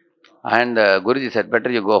 And Guruji said, better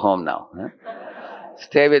you go home now.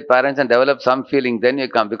 Stay with parents and develop some feeling, then you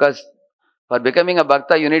come. Because for becoming a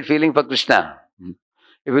bhakta, you need feeling for Krishna.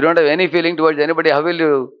 If you don't have any feeling towards anybody, how will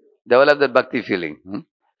you develop that bhakti feeling?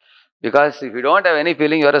 Because if you don't have any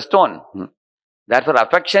feeling, you are a stone. Therefore,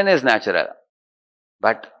 affection is natural.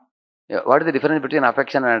 But what is the difference between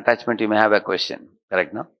affection and attachment? You may have a question.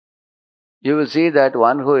 Correct, no? You will see that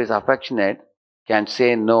one who is affectionate can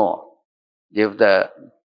say no if the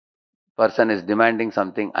person is demanding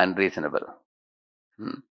something unreasonable.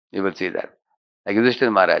 You will see that. Like Yudhishthira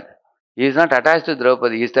Maharaj. He is not attached to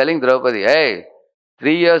Draupadi. He is telling Draupadi, hey,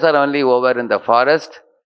 3 years are only over in the forest.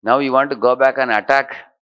 Now you want to go back and attack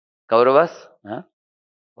Kauravas?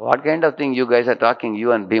 What kind of thing you guys are talking,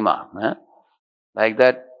 you and Bhima? Like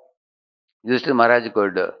that, Yudhishthira Maharaj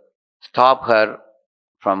could stop her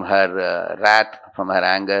from her wrath, from her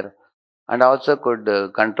anger, and also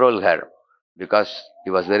could control her, because he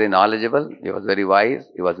was very knowledgeable, he was very wise,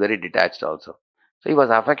 he was very detached also. So he was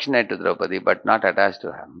affectionate to Draupadi, but not attached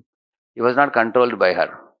to her. He was not controlled by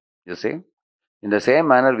her, you see. In the same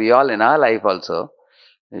manner, we all in our life also,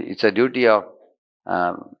 it's a duty of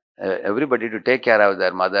everybody to take care of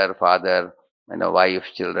their mother, father, wife,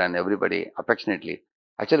 children, everybody affectionately.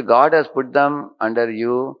 Actually, God has put them under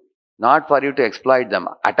you, not for you to exploit them.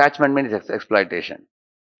 Attachment means exploitation.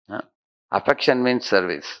 Affection means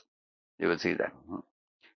service. You will see that.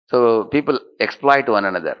 So people exploit one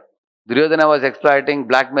another. Duryodhana was exploiting,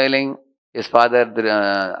 blackmailing his father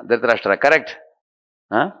Dhritarashtra. Correct?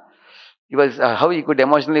 He was how he could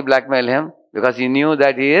emotionally blackmail him, because he knew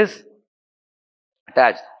that he is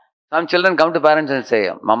attached. Some children come to parents and say,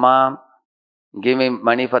 Mama, give me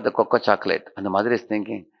money for the cocoa chocolate. And the mother is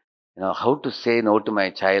thinking, how to say no to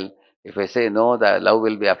my child. If I say no, the love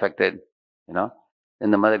will be affected. You know,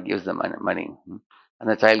 then the mother gives the money. And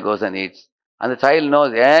the child goes and eats. And the child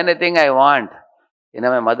knows anything I want.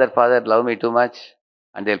 My mother, father love me too much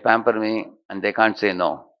and they'll pamper me and they can't say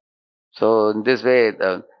no. So in this way,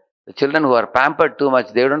 the children who are pampered too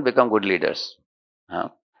much, they don't become good leaders.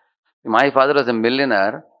 My father was a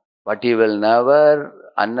millionaire, but he will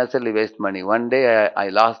never unnecessarily waste money. One day I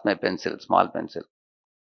lost my pencil, small pencil.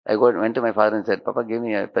 I went to my father and said, Papa, give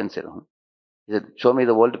me a pencil. He said, show me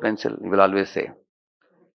the old pencil, he will always say.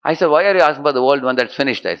 I said, why are you asking for the old one that's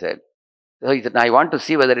finished? I said. So he said, I want to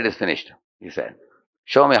see whether it is finished. He said,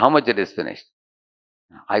 show me how much it is finished.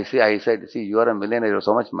 I said, see, you are a millionaire, you have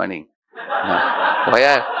so much money.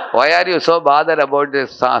 Why are you so bothered about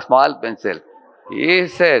this small pencil? He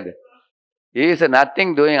said,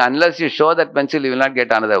 nothing doing. Unless you show that pencil, you will not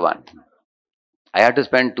get another one. I had to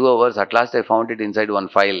spend 2 hours. At last, I found it inside one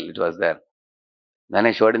file. It was there. Then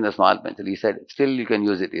I showed him the small pencil. He said, still you can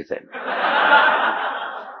use it, he said.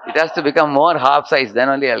 It has to become more half size, then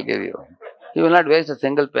only I'll give you. He will not waste a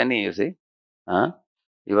single penny, you see.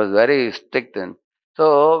 He was very strict.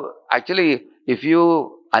 So, actually, if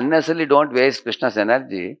you unnecessarily don't waste Krishna's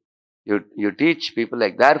energy, you teach people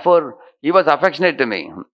like, therefore, he was affectionate to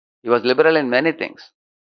me. He was liberal in many things.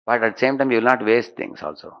 But at the same time, you will not waste things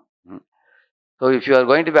also. So if you are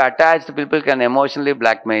going to be attached, people can emotionally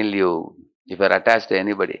blackmail you. If you are attached to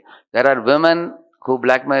anybody. There are women who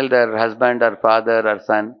blackmail their husband or father or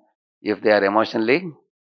son if they are emotionally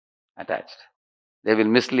attached. They will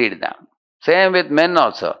mislead them. Same with men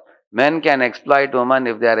also. Men can exploit women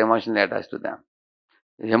if they are emotionally attached to them.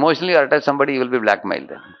 If emotionally attached to somebody, you will be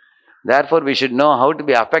blackmailed. Therefore, we should know how to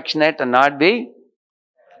be affectionate and not be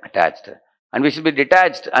attached. And we should be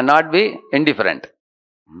detached and not be indifferent.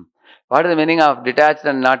 What is the meaning of detached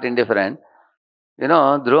and not indifferent?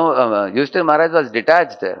 Yudhishthira Maharaj was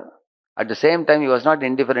detached. At the same time, he was not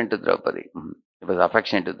indifferent to Draupadi. He was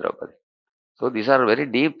affectionate to Draupadi. So these are very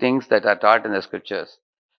deep things that are taught in the scriptures.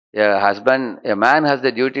 A man has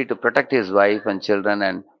the duty to protect his wife and children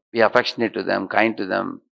and be affectionate to them, kind to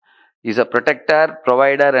them. He is a protector,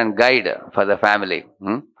 provider and guide for the family.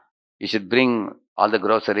 He should bring all the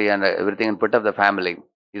grocery and everything and put up the family.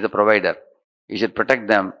 He is a provider. He should protect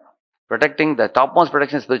them. Protecting, the topmost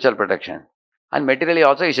protection is spiritual protection. And materially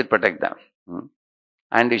also he should protect them.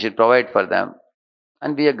 And he should provide for them.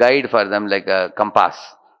 And be a guide for them, like a compass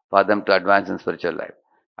for them to advance in spiritual life.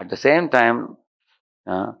 At the same time,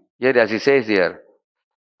 here as he says here,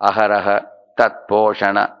 aharaha, tat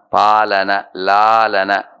poshana, palana,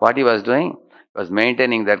 lalana. What he was doing? He was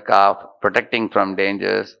maintaining that calf, protecting from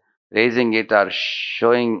dangers, raising it or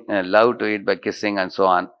showing love to it by kissing and so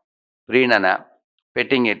on. Prinana,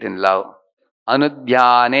 petting it in love.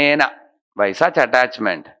 Anudhyanena, by such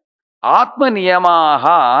attachment. Atma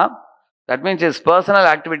niyamaha, that means his personal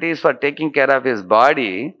activities for taking care of his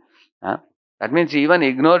body. That means he even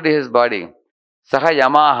ignored his body. Saha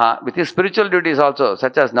yamaha, with his spiritual duties also,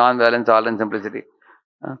 such as non-violence, all and simplicity.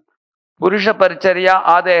 Purusha paricharya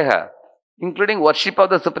adeha, including worship of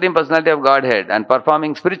the Supreme Personality of Godhead and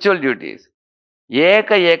performing spiritual duties.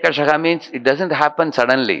 Eka ekashaha means it doesn't happen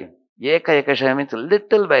suddenly. Eka ekashaha means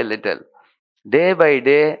little by little. Day by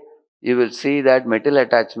day, you will see that material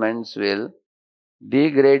attachments will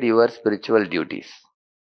degrade your spiritual duties.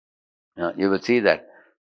 You will see that.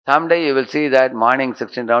 Someday you will see that morning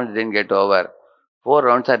 16 rounds didn't get over. 4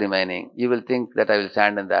 rounds are remaining. You will think that I will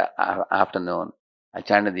stand in the afternoon. I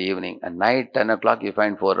stand in the evening. At night, 10 o'clock, you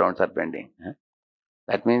find 4 rounds are pending.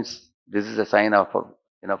 That means this is a sign of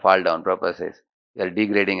fall down. Prabhupada says we are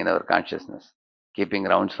degrading in our consciousness, keeping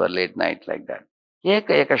rounds for late night like that.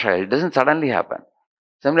 It doesn't suddenly happen.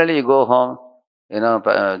 Similarly, you go home,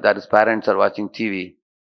 that is parents are watching TV.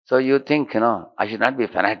 So you think, I should not be a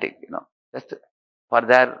fanatic, just for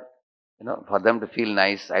their, for them to feel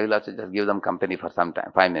nice. I will also just give them company for some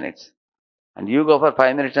time, 5 minutes. And you go for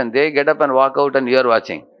 5 minutes and they get up and walk out and you are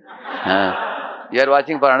watching. You are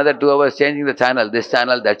watching for another 2 hours, changing the channel, this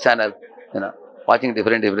channel, that channel, watching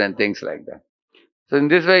different things like that. So in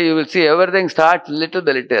this way, you will see everything starts little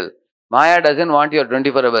by little. Maya doesn't want your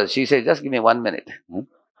 24 hours. She says, just give me 1 minute.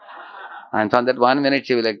 And from that 1 minute,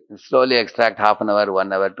 she will slowly extract half an hour,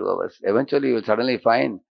 1 hour, 2 hours. Eventually, you will suddenly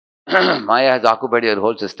find Maya has occupied your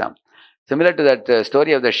whole system. Similar to that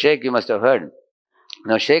story of the sheikh you must have heard.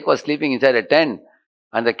 Sheikh was sleeping inside a tent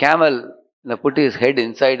and the camel put his head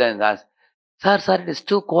inside and asked, Sir, it is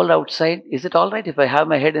too cold outside. Is it all right if I have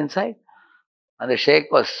my head inside? And the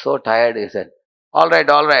sheikh was so tired, he said, all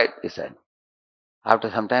right, he said. After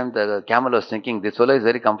some time, the camel was thinking, this fellow is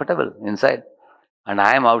very comfortable inside. And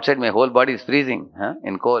I am outside, my whole body is freezing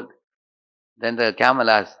in cold. Then the camel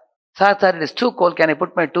asked, sir, it is too cold. Can I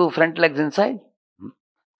put my two front legs inside?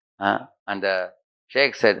 And the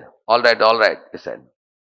sheikh said, all right, he said.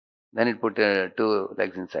 Then it put two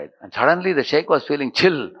legs inside. And suddenly the sheikh was feeling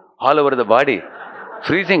chill all over the body,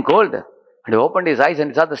 freezing cold. And he opened his eyes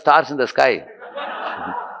and he saw the stars in the sky.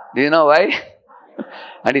 Do you know why?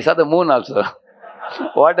 And he saw the moon also.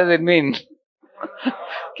 What does it mean?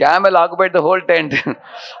 Camel occupied the whole tent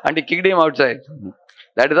and he kicked him outside.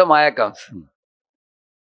 That is how Maya comes.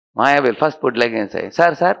 Maya will first put leg and say,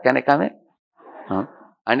 sir, can I come in?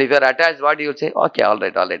 And if you are attached, what you will say? Okay, all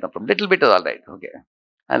right, no problem. Little bit is all right, okay.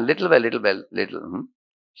 And little by little,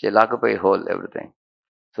 she'll occupy whole everything.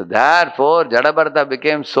 So therefore, Jadabharata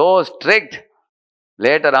became so strict.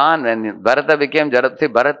 Later on, when Bharata became Jada, see,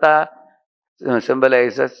 Bharata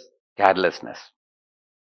symbolizes carelessness.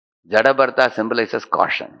 Jadabharata symbolizes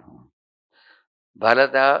caution.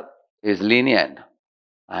 Bharata is lenient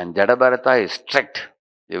and Jadabharata is strict.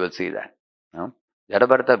 You will see that.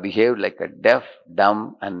 Jadabharata behaved like a deaf,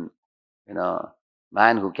 dumb, and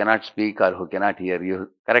man who cannot speak or who cannot hear.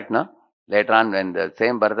 You correct, no? Later on, when the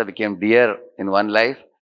same Bharata became deer in one life,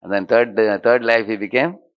 and then third life he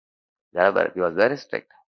became Jadabharata. He was very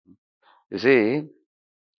strict. You see,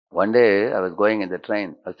 one day I was going in the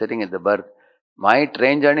train. I was sitting in the berth. My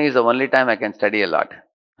train journey is the only time I can study a lot.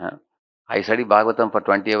 I study Bhagavatam for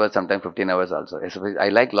 20 hours, sometimes 15 hours also. I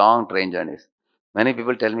like long train journeys. Many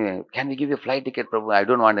people tell me, can we give you a flight ticket, Prabhu? I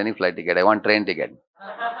don't want any flight ticket. I want train ticket.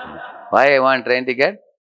 Why I want train ticket?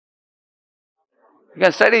 You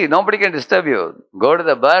can study. Nobody can disturb you. Go to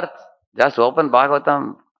the berth. Just open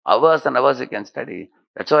Bhagavatam. Hours and hours you can study.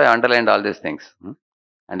 That's why I underlined all these things.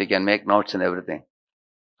 And you can make notes and everything.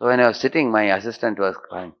 So when I was sitting, my assistant was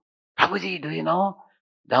crying. Prabhuji, do you know?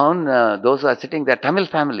 Down, those who are sitting there, Tamil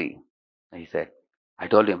family. He said. I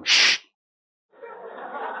told him, shh.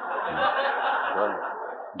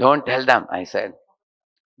 Don't tell them, I said.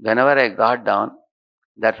 Whenever I got down,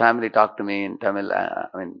 that family talked to me in Tamil.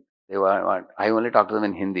 I only talked to them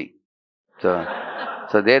in Hindi.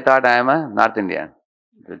 So they thought I am a North Indian.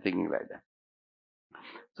 They were thinking like that.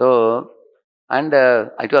 So, and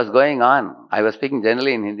it was going on. I was speaking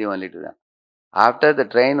generally in Hindi only to them. After the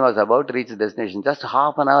train was about to reach the destination, just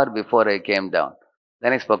half an hour before I came down,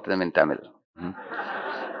 then I spoke to them in Tamil.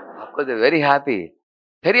 Of course, they were very happy.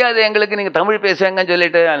 தெரியாது எங்களுக்கு நீங்க தமிழ் பேசுவீங்கன்னு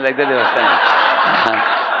சொல்லிட்டு like that they were saying.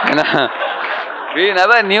 We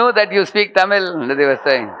never knew that you speak Tamil, they were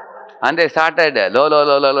saying. And they started lo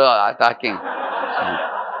talking.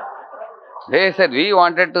 They said,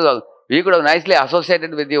 we could have nicely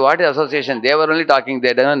associated with you. What is association? They were only talking.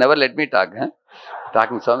 They never let me talk.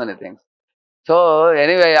 Talking so many things. So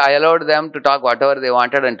anyway, I allowed them to talk whatever they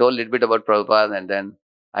wanted and told a little bit about Prabhupada, and then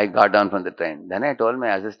I got down from the train. Then I told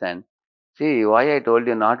my assistant, see, why I told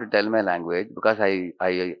you not to tell my language? Because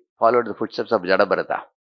I followed the footsteps of Jadabharata.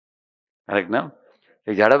 Correct, no?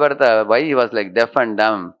 Jadabharata, why he was like deaf and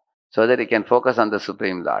dumb? So that he can focus on the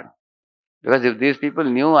Supreme Lord. Because if these people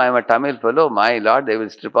knew I am a Tamil fellow, my Lord, they will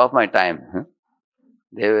strip off my time.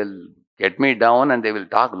 They will get me down and they will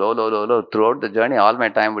talk low. Throughout the journey, all my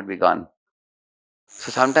time would be gone. So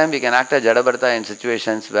sometimes you can act as Jadabharata in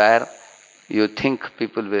situations where you think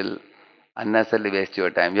people will unnecessarily waste your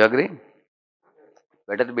time. You agree?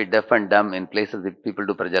 Better to be deaf and dumb in places that people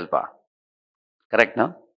do prajalpa. Correct,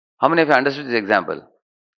 no? How many of you understood this example?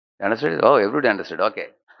 You understood it? Oh, everybody understood. Okay.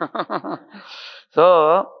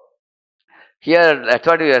 So, here, that's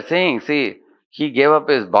what we are saying. See, he gave up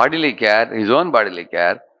his bodily care, his own bodily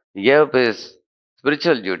care. He gave up his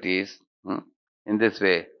spiritual duties in this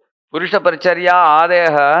way. Purusha paricharya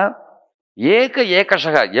adeha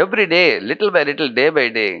ekashaha. Every day, little by little, day by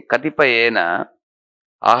day, katipayena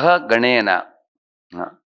aha ganena.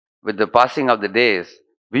 With the passing of the days,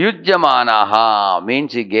 viyujyamanaha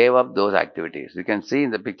means he gave up those activities. You can see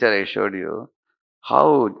in the picture I showed you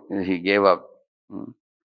how he gave up.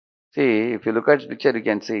 See, if you look at this picture, you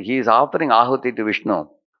can see he is offering ahuti to Vishnu,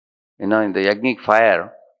 in the yagnic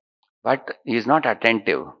fire, but he is not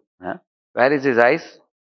attentive. Where is his eyes?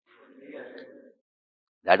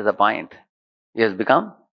 That is the point. He has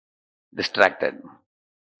become distracted.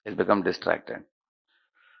 He has become distracted.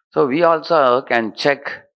 So we also can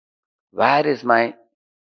check, where is my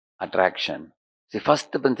attraction? See,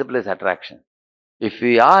 first principle is attraction. If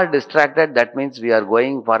we are distracted, that means we are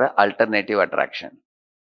going for an alternative attraction.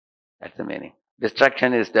 That's the meaning.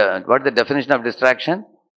 Distraction is what is the definition of distraction?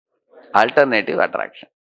 Alternative attraction.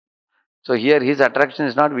 So here his attraction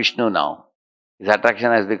is not Vishnu now. His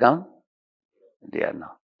attraction has become deer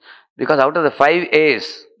now. Because out of the 5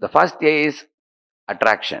 A's, the first A is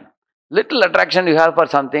attraction. Little attraction you have for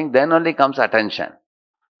something, then only comes attention.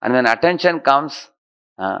 And when attention comes,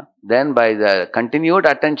 then by the continued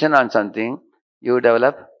attention on something, you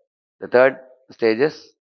develop the third stage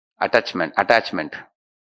is attachment. Attachment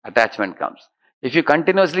comes. If you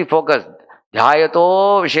continuously focus,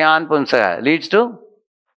 dhyayato vishayan punsa leads to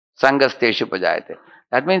sangasteshu pajayate.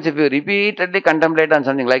 That means if you repeatedly contemplate on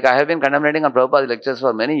something, like I have been contemplating on Prabhupada's lectures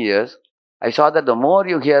for many years, I saw that the more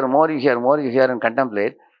you hear and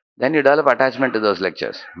contemplate, then you develop attachment to those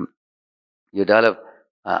lectures. You develop,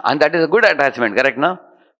 and that is a good attachment, correct, no?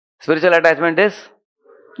 Spiritual attachment is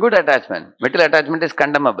good attachment. Material attachment is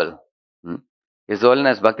condemnable. His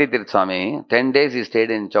Holiness Bhakti Tirth Swami, 10 days he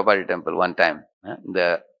stayed in Chopadi temple one time, in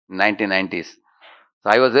the 1990s. So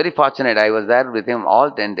I was very fortunate. I was there with him all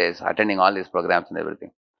 10 days, attending all his programs and everything.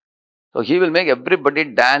 So he will make everybody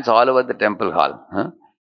dance all over the temple hall.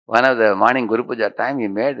 One of the morning Guru Puja time, he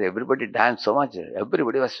made everybody dance so much.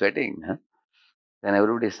 Everybody was sweating. Then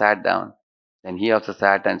everybody sat down. Then he also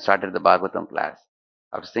sat and started the Bhagavatam class.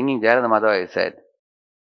 After singing Jayarada Madhava, he said,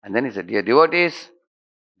 and then he said, dear devotees,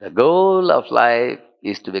 the goal of life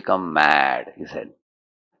is to become mad, he said.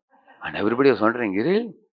 And everybody was wondering,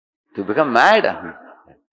 really? To become mad?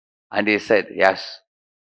 And he said, yes,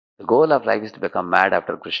 the goal of life is to become mad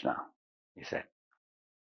after Krishna, he said.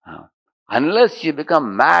 Unless you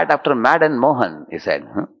become mad after Madan Mohan, he said.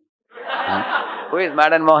 Who is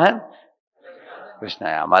Madan Mohan? Krishna,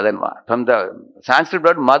 yeah, Madan Mohan. From the Sanskrit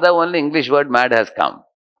word mother, only English word mad has come.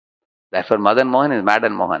 Therefore, Madan Mohan is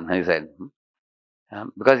Madan Mohan, he said.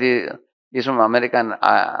 Because he is from American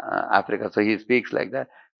Africa, so he speaks like that.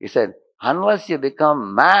 He said, unless you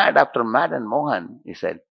become mad after Madan Mohan, he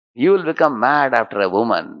said, you will become mad after a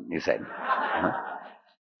woman, he said.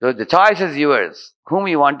 So the choice is yours, whom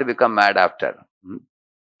you want to become mad after.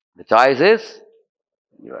 The choice is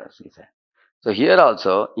yours, he said. So here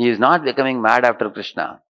also, he is not becoming mad after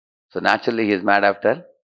Krishna. So naturally, he is mad after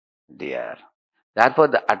deer. Therefore,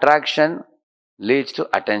 the attraction leads to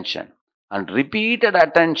attention. And repeated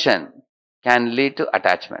attention can lead to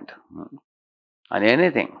attachment. On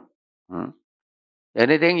anything.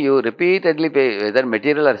 Anything you repeatedly pay, whether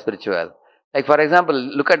material or spiritual. Like for example,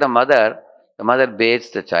 look at a mother. The mother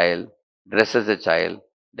bathes the child, dresses the child,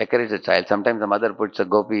 decorates the child. Sometimes the mother puts a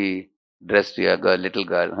gopi dress to a girl, little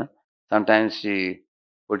girl. Sometimes she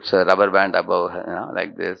puts a rubber band above her,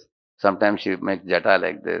 like this. Sometimes she makes jata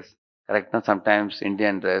like this. Correct? Sometimes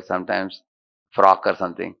Indian dress, sometimes frock or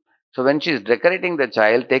something. So when she is decorating the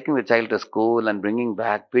child, taking the child to school and bringing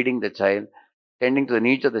back, feeding the child, tending to the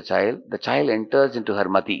needs of the child enters into her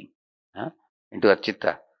mati, into her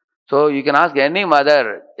chitta. So you can ask any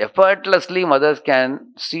mother, effortlessly mothers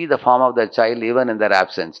can see the form of the child even in their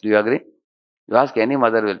absence. Do you agree? You ask any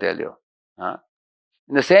mother will tell you.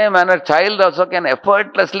 In the same manner, child also can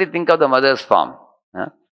effortlessly think of the mother's form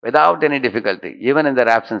without any difficulty, even in their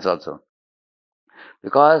absence also.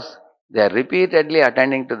 Because they are repeatedly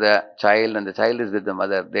attending to the child and the child is with the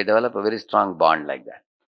mother, they develop a very strong bond like that.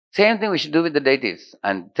 Same thing we should do with the deities,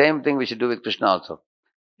 and same thing we should do with Krishna also.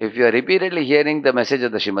 If you are repeatedly hearing the message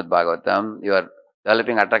of the Srimad Bhagavatam, you are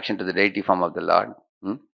developing attraction to the deity form of the Lord,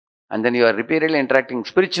 and then you are repeatedly interacting.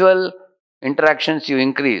 Spiritual interactions you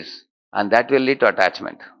increase, and that will lead to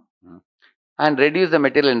attachment, and reduce the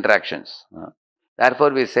material interactions. Therefore,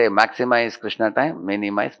 we say maximize Krishna time,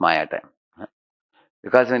 minimize Maya time.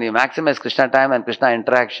 Because when you maximize Krishna time and Krishna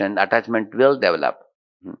interaction, attachment will develop.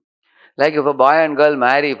 Like if a boy and girl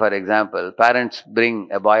marry, for example, parents bring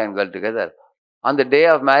a boy and girl together. On the day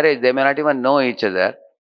of marriage, they may not even know each other.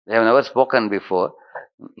 They have never spoken before.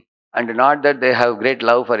 And not that they have great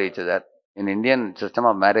love for each other. In Indian system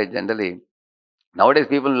of marriage, generally, nowadays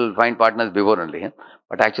people will find partners before only.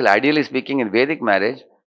 But actually, ideally speaking, in Vedic marriage,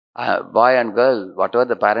 boy and girl, whatever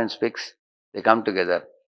the parents fix, they come together.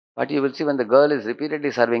 But you will see when the girl is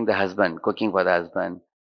repeatedly serving the husband, cooking for the husband,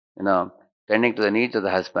 tending to the needs of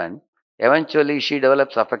the husband, eventually she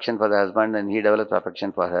develops affection for the husband and he develops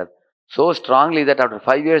affection for her so strongly that after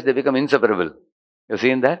 5 years they become inseparable. You've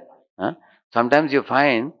seen that? Sometimes you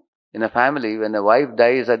find in a family when a wife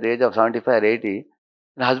dies at the age of 75 or 80,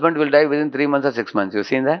 the husband will die within 3 months or 6 months. You've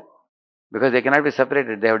seen that? Because they cannot be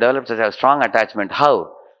separated. They have developed such a strong attachment.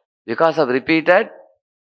 How? Because of repeated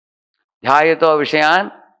dhyayato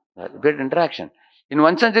vishayan, repeated interaction. In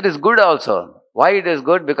one sense it is good also. Why it is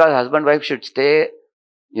good? Because husband and wife should stay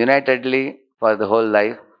unitedly for the whole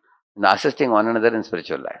life, assisting one another in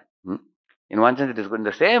spiritual life. In one sense it is good. In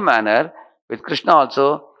the same manner, with Krishna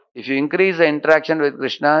also, if you increase the interaction with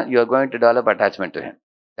Krishna, you are going to develop attachment to him.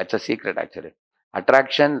 That's a secret actually.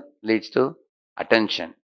 Attraction leads to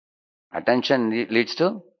attention. Attention leads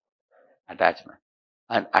to attachment.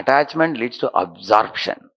 And attachment leads to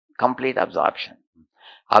absorption, complete absorption.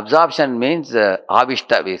 Absorption means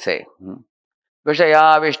avishta, we say.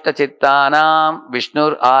 Vishayavishta chittanam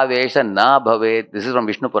Vishnur avesha na bhavet. This is from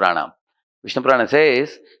Vishnu Purana. Vishnu Purana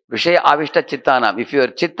says, Vishaya avishta chittanam. If your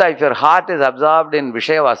chitta, if your heart is absorbed in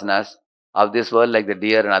Vishaya vasanas of this world, like the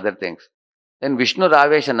deer and other things, then Vishnu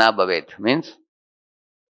avesha na bhavet. Means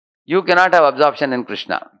you cannot have absorption in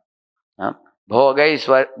Krishna.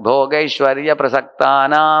 Bhogaishwarya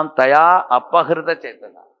prasaktanam taya apahrita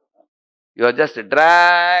chetana. You are just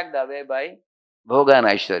dragged away by bhoga and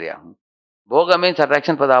aishwarya. Bhoga means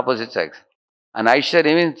attraction for the opposite sex. And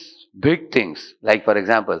aishwarya means big things. Like for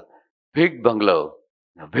example, big bungalow,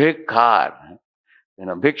 big car,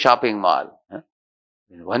 big shopping mall.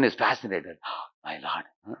 One is fascinated. Oh, my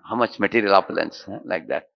Lord, how much material opulence, like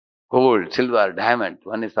that. Gold, silver, diamond.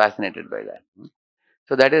 One is fascinated by that.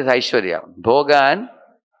 So that is Aishwarya. Bhoga, and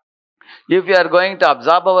if you are going to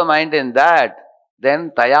absorb our mind in that,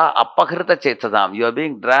 then Taya Apakrita Chetsadam. You are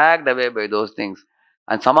being dragged away by those things.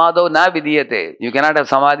 And Samadho na vidiyate. You cannot have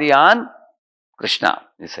Samadhi on Krishna,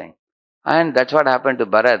 he's saying. And that's what happened to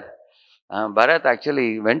Bharat. Bharat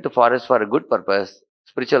actually went to forest for a good purpose,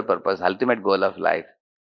 spiritual purpose, ultimate goal of life.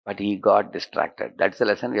 But he got distracted. That's the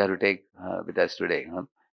lesson we have to take with us today.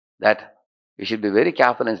 That we should be very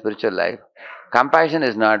careful in spiritual life. Compassion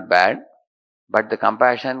is not bad, but the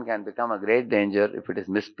compassion can become a great danger if it is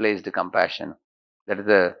misplaced compassion. That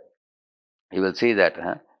is you will see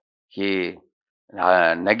that he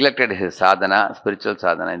neglected his sadhana, spiritual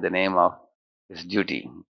sadhana, in the name of his duty.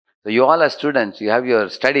 So you all are students, you have your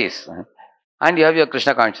studies, and you have your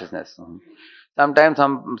Krishna consciousness. Sometimes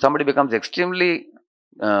somebody becomes extremely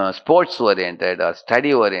sports oriented or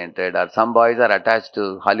study oriented, or some boys are attached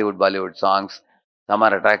to Hollywood, Bollywood songs. Some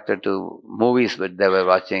are attracted to movies which they were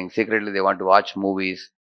watching. Secretly, they want to watch movies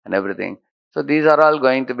and everything. So these are all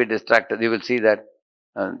going to be distracted. You will see that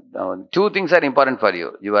two things are important for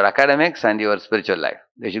you: your academics and your spiritual life.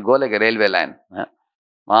 They should go like a railway line.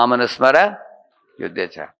 Mamanusmara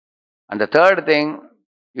Yuddhacha. And the third thing,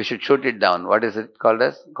 you should shoot it down. What is it called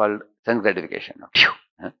as? Called sense gratification.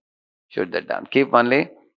 Shoot that down. Keep only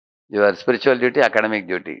your spiritual duty, academic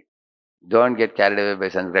duty. Don't get carried away by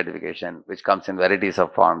sense gratification, which comes in varieties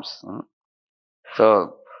of forms.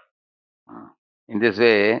 So, in this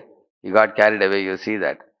way, he got carried away. You see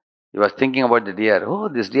that. He was thinking about the deer. Oh,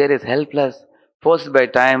 this deer is helpless, forced by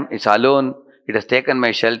time, it's alone, it has taken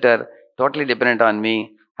my shelter, totally dependent on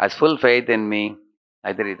me, has full faith in me.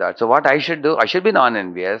 Either he thought. So what I should do? I should be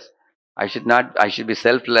non-envious. I should be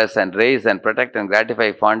selfless and raise and protect and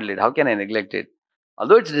gratify, fondle it. How can I neglect it?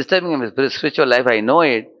 Although it's disturbing in my spiritual life, I know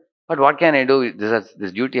it. But what can I do?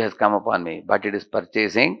 This duty has come upon me. But it is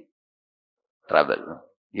purchasing trouble.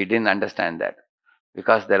 He didn't understand that.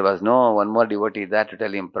 Because there was no one more devotee there to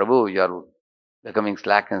tell him, Prabhu, you are becoming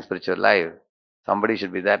slack in spiritual life. Somebody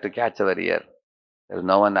should be there to catch our ear. There was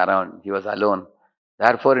no one around. He was alone.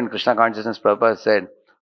 Therefore, in Krishna consciousness, Prabhupada said,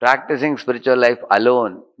 practicing spiritual life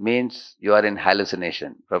alone means you are in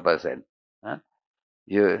hallucination, Prabhupada said.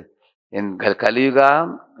 In Kali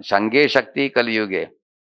Yuga, Shange Shakti Kali Yuge.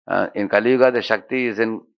 In Kali Yuga, the Shakti is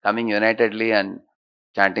in coming unitedly and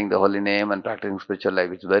chanting the holy name and practicing spiritual life.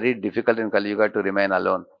 It's very difficult in Kali Yuga to remain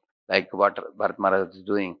alone, like what Bharat Maharaj is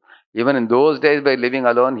doing. Even in those days, by living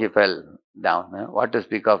alone, he fell down. What to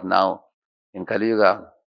speak of now? In Kali Yuga,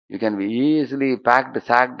 you can be easily packed,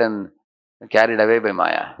 sacked, and carried away by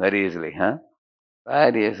Maya very easily.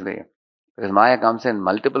 Very easily. Because Maya comes in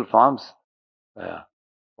multiple forms.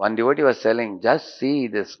 One devotee was telling, just see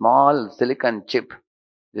this small silicon chip.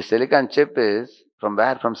 The silicon chip is from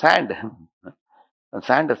where? From sand. From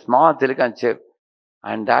sand, a small silicon chip.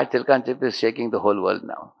 And that silicon chip is shaking the whole world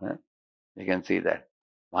now. You can see that.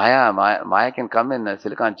 Maya can come in a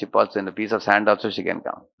silicon chip also, in a piece of sand also she can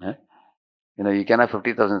come. You can have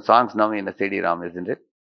 50,000 songs now in a CD-ROM, isn't it?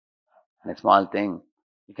 And a small thing.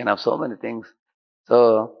 You can have so many things.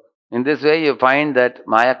 So, in this way you find that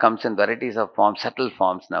Maya comes in varieties of forms, subtle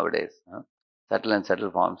forms nowadays.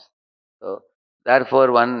 Subtle forms. So,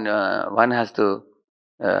 therefore one has to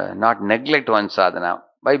not neglect one's sadhana.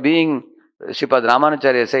 By being, Sripad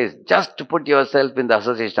Ramanacharya says, just to put yourself in the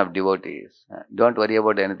association of devotees. Don't worry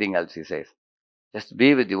about anything else, he says. Just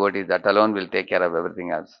be with devotees, that alone will take care of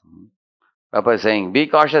everything else. Papa is saying, be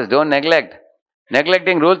cautious, don't neglect.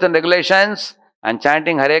 Neglecting rules and regulations and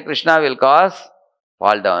chanting Hare Krishna will cause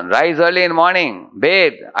fall down. Rise early in morning,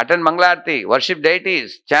 bathe, attend Mangalarti, worship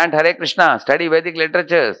deities, chant Hare Krishna, study Vedic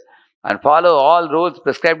literatures, and follow all rules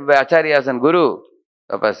prescribed by Acharyas and Guru,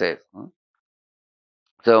 Papa says.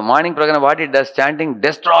 So morning program, what it does, chanting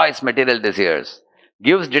destroys material desires,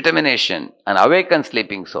 gives determination, and awakens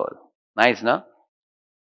sleeping soul. Nice, no?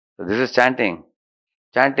 So this is chanting.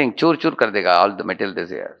 Chanting chur chur kar dega all the material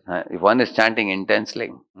desires. If one is chanting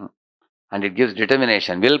intensely, and it gives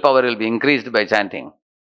determination, willpower will be increased by chanting,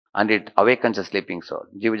 and it awakens a sleeping soul.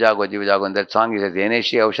 Jiva jago, in that song he says,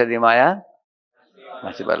 Yeneshi Aushadhi Maya,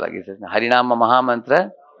 Masibar he says, Harinama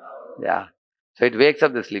Mahamantra, yeah. So it wakes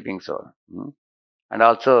up the sleeping soul. And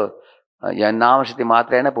also, Yanam Shati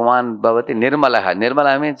Matrena Puman Bhavati Nirmalaha.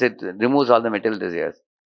 Nirmala means it removes all the material desires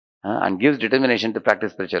and gives determination to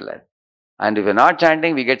practice spiritual life. And if we're not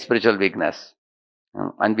chanting, we get spiritual weakness.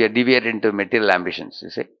 And we are deviated into material ambitions, you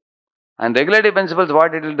see. And regulative principles,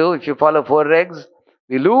 what it will do, if you follow 4 regs,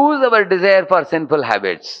 we lose our desire for sinful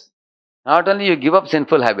habits. Not only you give up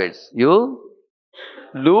sinful habits, you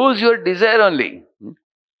lose your desire only.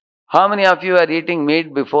 How many of you are eating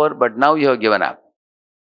meat before, but now you have given up?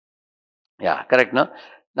 Yeah, correct, no?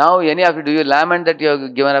 Now, any of you, do you lament that you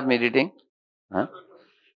have given up meat eating? Huh?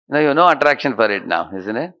 No, you have no attraction for it now,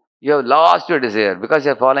 isn't it? You have lost your desire because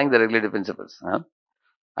you are following the regulative principles.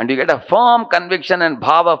 And you get a firm conviction and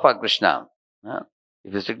bhava for Krishna.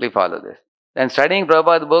 If you strictly follow this. Then studying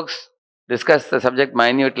Prabhupada books, discuss the subject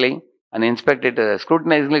minutely and inspect it,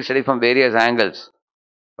 scrutinizingly study from various angles.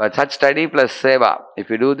 But such study plus seva, if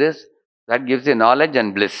you do this, that gives you knowledge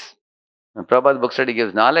and bliss. When Prabhupada book study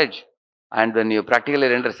gives knowledge, and when you practically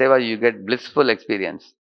render seva, you get blissful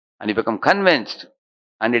experience. And you become convinced.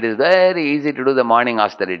 And it is very easy to do the morning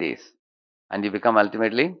austerities. And you become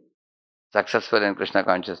ultimately successful in Krishna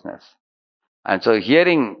consciousness. And so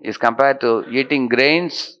hearing is compared to eating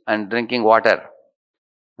grains and drinking water.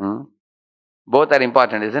 Both are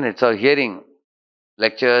important, isn't it? So hearing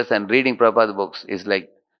lectures and reading Prabhupada books is like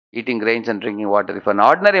eating grains and drinking water. If an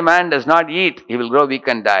ordinary man does not eat, he will grow weak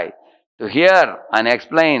and die. To hear and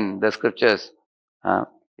explain the scriptures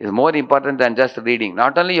is more important than just reading.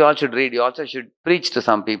 Not only you all should read, you also should preach to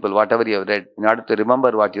some people whatever you have read in order to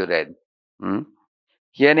remember what you read.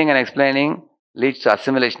 Hearing and explaining leads to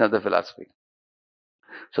assimilation of the philosophy.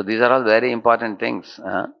 So these are all very important things.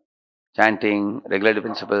 Chanting, regulative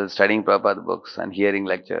principles, studying Prabhupada books and hearing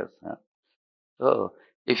lectures. So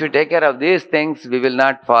if you take care of these things, we will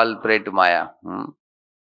not fall prey to Maya.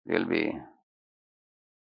 We will be.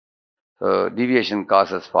 So deviation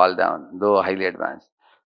causes fall down, though highly advanced.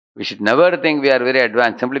 We should never think we are very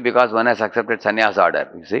advanced simply because one has accepted sannyas order.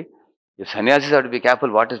 You see, if sannyasis have to be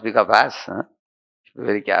careful what to speak of us, should be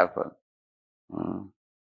very careful.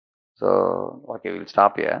 So, okay, we'll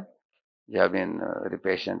stop here. You have been very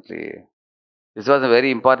patiently. This was a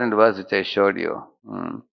very important verse which I showed you.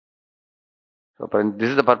 So, this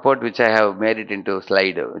is the purport which I have made it into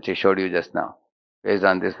slide which I showed you just now, based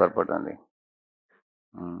on this purport only.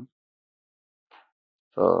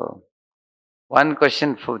 So, one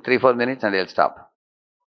question for 3-4 minutes and I'll stop.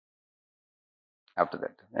 After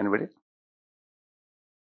that, anybody?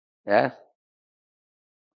 Yes?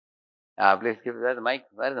 Please give the mic.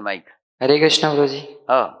 Where is the mic? Hare Krishna, Guruji.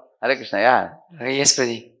 Oh, Hare Krishna, yeah. Yes,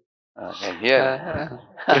 Guruji. Okay, here.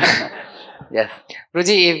 Yes.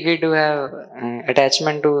 Guruji, if we do have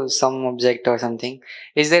attachment to some object or something,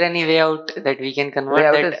 is there any way out that we can convert Way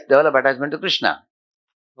out that? is develop attachment to Krishna.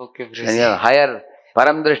 Okay, Then you Guruji. have higher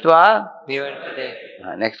param drishtva. We were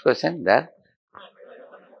there. Next question, there.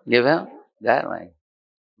 Give him. There, mic.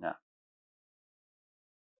 Yeah.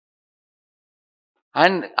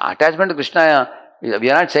 And attachment to Krishna, we are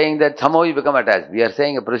not saying that somehow you become attached. We are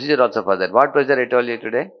saying a procedure also for that. What procedure I told you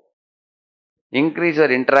today? Increase your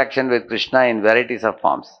interaction with Krishna in varieties of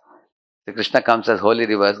forms. So Krishna comes as holy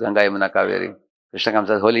rivers, Ganga, Yamuna, Kaveri. Krishna comes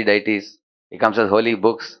as holy deities. He comes as holy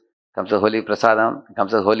books. Comes as holy prasadam. He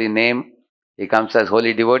comes as holy name. He comes as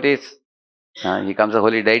holy devotees. He comes as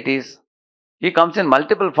holy deities. He comes in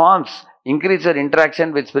multiple forms. Increase your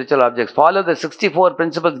interaction with spiritual objects. Follow the 64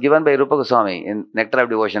 principles given by Rupa Goswami in Nectar of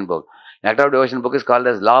Devotion book. Nectar of Devotion book is called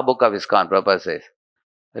as Law Book of ISKCON, Prabhupada says.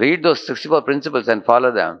 Read those 64 principles and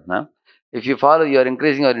follow them. If you follow, you are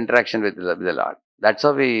increasing your interaction with the Lord. That's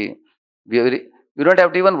how we don't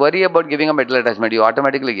have to even worry about giving up mental attachment. You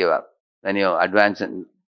automatically give up when you advance in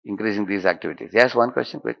increasing these activities. Yes, one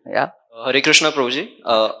question quick. Yeah. Hare Krishna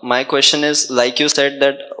Prabhuji. My question is, like you said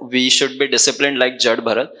that we should be disciplined like Jad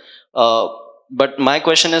Bharat. But my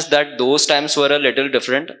question is that those times were a little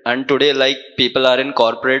different, and today like people are in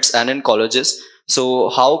corporates and in colleges. So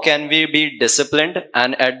how can we be disciplined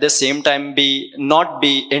and at the same time not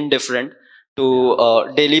be indifferent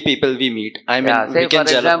to daily people we meet? I mean, say we can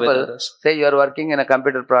for gel up with example, others. say you are working in a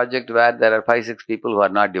computer project where there are 5-6 people who are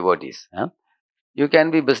not devotees. You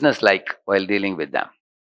can be business-like while dealing with them.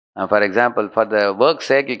 For example, for the work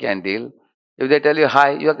sake, you can deal. If they tell you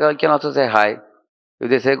hi, you can also say hi. If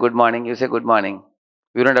they say good morning, you say good morning.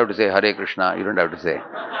 You don't have to say Hare Krishna. You don't have to say.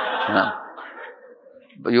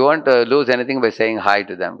 But you won't lose anything by saying hi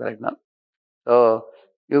to them, correct? No? So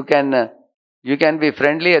you can uh, you can be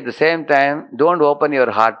friendly at the same time. Don't open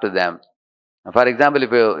your heart to them. For example,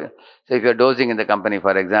 if you're dozing in the company,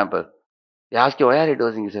 for example, they ask you why are you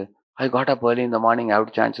dozing. You say, I got up early in the morning. I have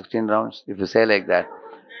to chant 16 rounds. If you say like that,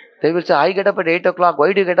 they will say, I get up at 8 o'clock.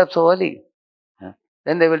 Why do you get up so early? Huh?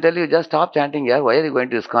 Then they will tell you, just stop chanting. Yeah, why are you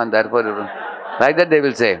going to ISKCON? Therefore, like that they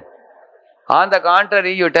will say. On the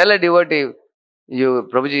contrary, you tell a devotee,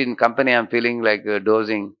 Prabhuji, in company, I'm feeling like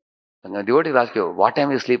dozing. And the devotee will ask you, what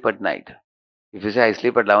time you sleep at night? If you say, I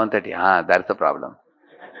sleep at 11:30, that's the problem.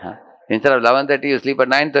 Huh? Instead of 11:30, you sleep at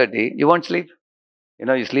 9:30, you won't sleep.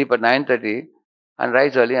 You sleep at 9:30 and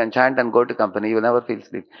rise early and chant and go to company, you will never feel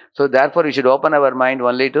sleep. So therefore, we should open our mind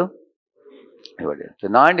only to devotees. So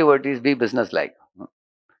non-devotees, be business-like.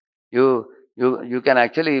 You can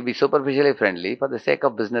actually be superficially friendly for the sake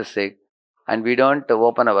of business sake, and we don't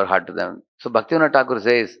open our heart to them. So Bhaktivinoda Thakur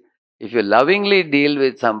says, if you lovingly deal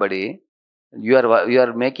with somebody, you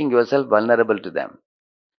are making yourself vulnerable to them.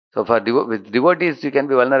 So with devotees, you can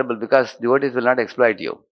be vulnerable because devotees will not exploit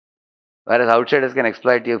you, whereas outsiders can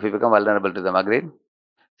exploit you if you become vulnerable to them. Agreed?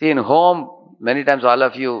 See, in home, many times all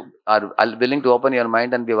of you are willing to open your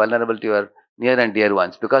mind and be vulnerable to your near and dear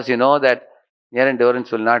ones because you know that near and dear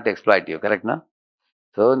ones will not exploit you. Correct, no?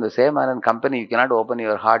 So, in the same manner, in company, you cannot open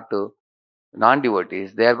your heart to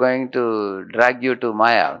non-devotees. They are going to drag you to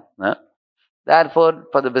Maya. Huh? Therefore,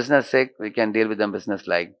 for the business sake, we can deal with them business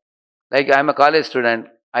like. Like I'm a college student,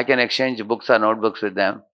 I can exchange books or notebooks with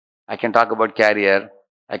them. I can talk about career.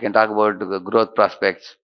 I can talk about the growth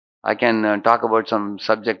prospects. I can talk about some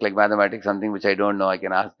subject like mathematics, something which I don't know. I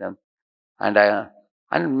can ask them,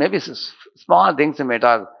 and maybe small things we may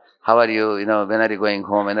talk. How are you? When are you going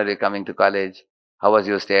home? When are you coming to college? How was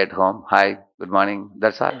your stay at home? Hi, good morning.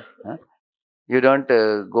 That's all. Huh? You don't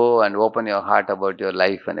go and open your heart about your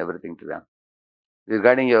life and everything to them.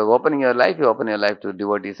 Regarding your opening your life, you open your life to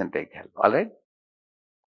devotees and take help. All right.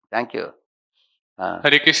 Thank you.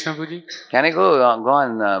 Hare Krishna, Guruji. Can I go on,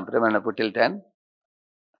 Pramana, put till 10?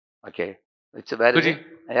 Okay. Where is it? Guruji.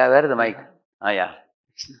 Yeah, where is the mic? Yeah.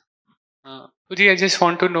 Guruji, I just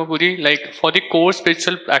want to know, Guruji, like for the core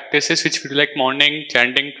spiritual practices which we do, like morning,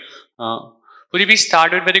 chanting, Guruji, we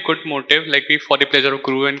start with very good motive, like we for the pleasure of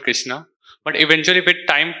Guru and Krishna. But eventually, with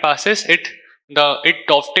time passes, it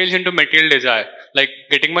dovetails into material desire. Like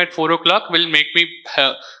getting my at 4 o'clock will make me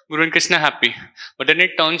Guru and Krishna happy. But then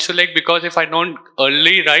it turns to like, because if I don't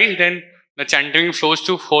early rise, then the chanting flows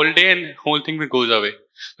to whole day and whole thing goes away.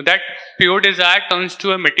 So that pure desire turns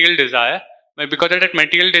to a material desire. But because of that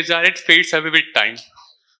material desire, it fades away with time.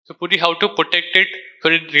 So Puri, how to protect it so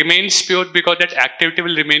it remains pure, because that activity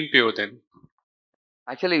will remain pure then?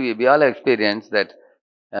 Actually, we all experience that,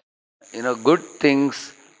 good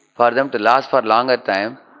things, for them to last for longer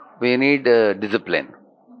time, we need discipline.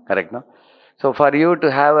 Correct, no? So for you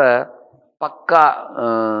to have a pakka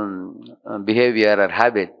behavior or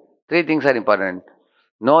habit, three things are important.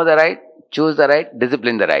 Know the right, choose the right,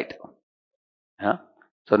 discipline the right. Huh?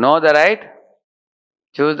 So know the right,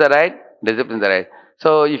 choose the right, discipline the right.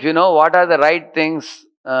 So if you know what are the right things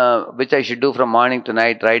which I should do from morning to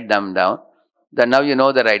night, write them down. Then now you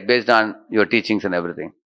know the right based on your teachings and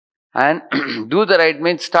everything. And do the right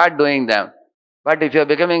means start doing them. But if you are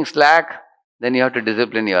becoming slack, then you have to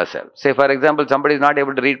discipline yourself. Say, for example, somebody is not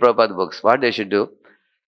able to read Prabhupada books. What they should do?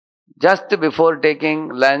 Just before taking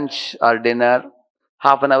lunch or dinner,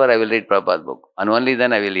 half an hour I will read Prabhupada book. And only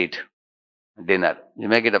then I will eat dinner. You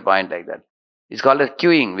make it a point like that. It's called as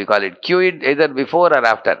queuing. We call it. Queue it either before or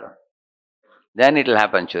after. Then it will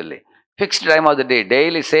happen surely. Fixed time of the day.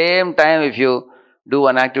 Daily, same time if you do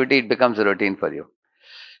one activity, it becomes a routine for you.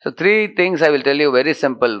 So three things I will tell you very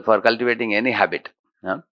simple for cultivating any habit.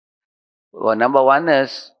 Well, number one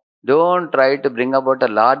is don't try to bring about a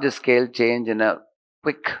large scale change in a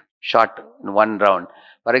quick shot in one round.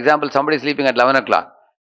 For example, somebody is sleeping at 11 o'clock.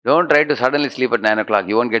 Don't try to suddenly sleep at 9 o'clock.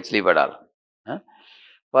 You won't get sleep at all. Huh?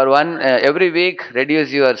 For every week,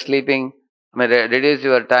 reduce your sleeping, reduce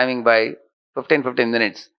your timing by 15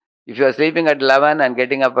 minutes. If you are sleeping at 11 and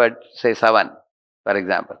getting up at, say, 7, for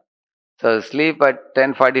example. So sleep at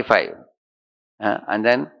 10:45 and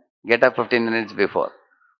then get up 15 minutes before.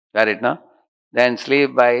 Got it, no? Then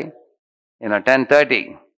sleep by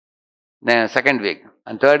 10:30. Then second week.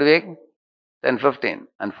 And third week, 10:15.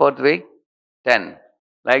 And fourth week, 10.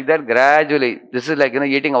 Like that gradually. This is like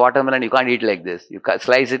eating a watermelon. You can't eat like this. You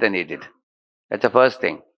slice it and eat it. That's the first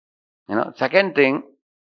thing. Second thing,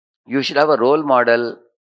 You should have a role model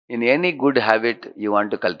in any good habit you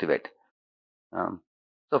want to cultivate.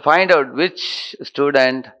 So find out which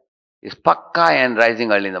student is pakka and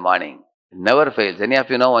rising early in the morning. It never fails. Any of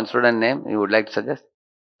you know one student name you would like to suggest?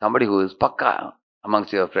 Somebody who is pakka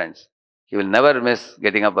amongst your friends. He will never miss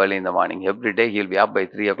getting up early in the morning. Every day he will be up by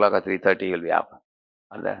 3 o'clock or 3:30. He will be up.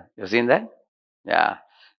 Are there? You've seen that? Yeah.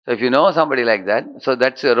 So if you know somebody like that, so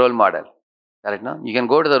that's your role model. Correct? No? You can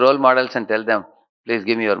go to the role models and tell them, please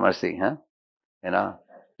give me your mercy. Huh?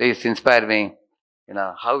 Please inspire me.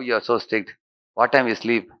 How you are so strict. What time you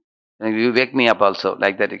sleep? You wake me up also.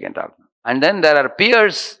 Like that you can talk. And then there are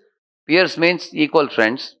peers. Peers means equal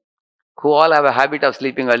friends who all have a habit of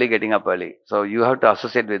sleeping early, getting up early. So you have to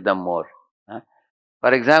associate with them more.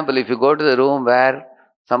 For example, if you go to the room where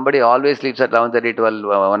somebody always sleeps at 11:30, 12,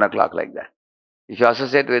 1 o'clock like that. If you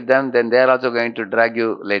associate with them, then they are also going to drag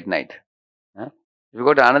you late night. If you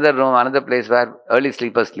go to another room, another place where early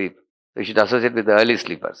sleepers sleep, you should associate with the early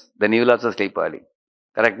sleepers. Then you will also sleep early.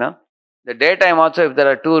 Correct, no? The daytime also, if there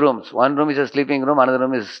are two rooms, one room is a sleeping room, another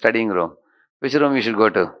room is a studying room. Which room you should go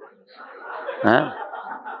to?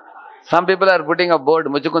 Some people are putting a board,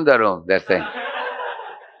 Muchukunda room, they're saying.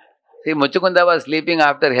 See, Muchukunda was sleeping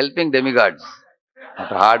after helping demigods.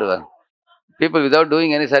 After hard work. People without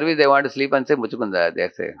doing any service, they want to sleep and say Muchukunda,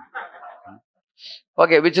 they're saying.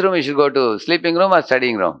 Okay, which room you should go to? Sleeping room or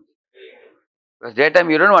studying room? Because daytime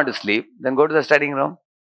you don't want to sleep, then go to the studying room.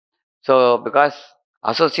 So, because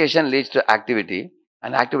association leads to activity,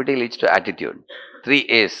 and activity leads to attitude. 3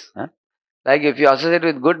 A's. Like if you associate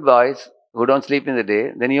with good boys who don't sleep in the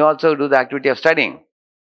day, then you also do the activity of studying.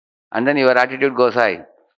 And then your attitude goes high.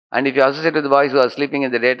 And if you associate with boys who are sleeping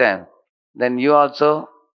in the daytime, then you also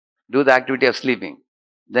do the activity of sleeping.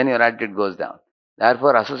 Then your attitude goes down.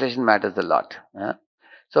 Therefore, association matters a lot.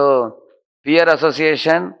 So, peer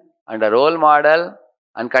association and a role model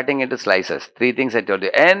and cutting into slices. 3 things I told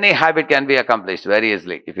you. Any habit can be accomplished very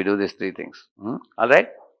easily if you do these 3 things. Alright?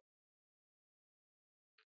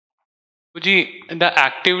 Guruji, the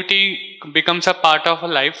activity becomes a part of a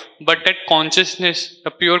life, but that consciousness,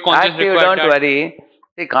 the pure consciousness Active, required don't that. worry.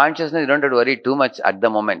 See, consciousness, you don't have to worry too much at the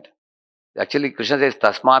moment. Actually, Krishna says,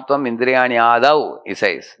 Tasmatvam Indriyani Adav, he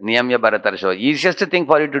says, Niyamya Bharatarsho. Easiest thing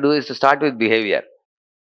for you to do is to start with behavior,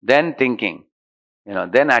 then thinking,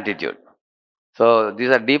 then attitude. So, these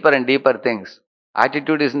are deeper and deeper things.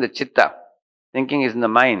 Attitude is in the chitta, thinking is in the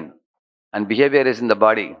mind, and behavior is in the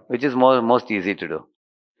body, which is most easy to do.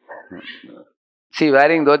 See,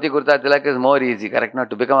 wearing dhoti kurta tilak is more easy, correct? Not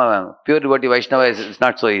to become a pure devotee Vaishnava is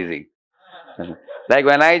not so easy. Like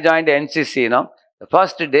when I joined NCC, the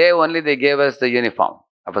first day only they gave us the uniform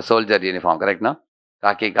of a soldier uniform, correct? No?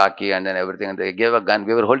 Khaki, and then everything. And they gave a gun.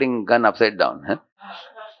 We were holding gun upside down.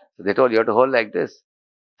 So they told you have to hold like this.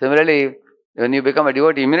 Similarly, when you become a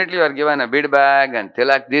devotee, immediately you are given a bead bag and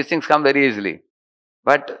tilak. These things come very easily.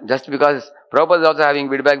 But just because Prabhupada is also having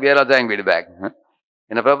bead bag, we are also having bead bag.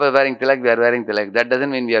 Prabhupada is wearing tilak, we are wearing tilak. That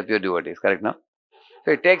doesn't mean we are pure devotees, correct? No?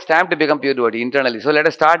 So it takes time to become pure devotee internally. So let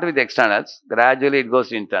us start with externals. Gradually it goes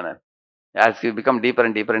to internal. As you become deeper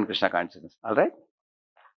and deeper in Krishna consciousness. Alright?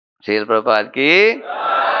 Srila Prabhupada ki,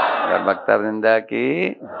 Gaur Bhakta Vrinda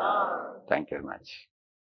ki. Thank you very much.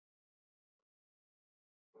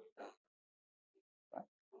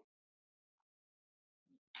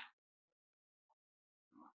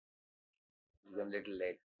 I'm a little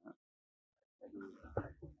late.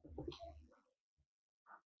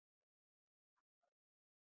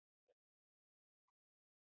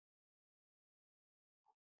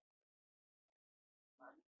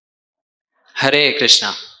 Hare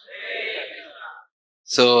Krishna.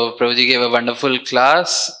 So Prabhuji gave a wonderful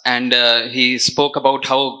class, and he spoke about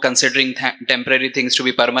how considering temporary things to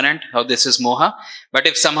be permanent, how this is moha. But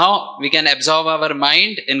if somehow we can absorb our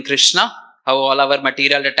mind in Krishna, how all our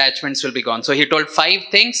material attachments will be gone. So he told 5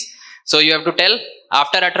 things. So you have to tell,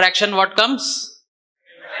 after attraction what comes?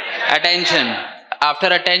 Attention. After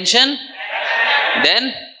attention,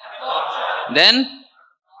 then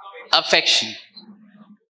affection.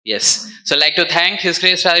 Yes. So I'd like to thank His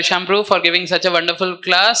Grace Radheshyam Prabhu for giving such a wonderful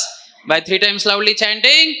class by 3 times loudly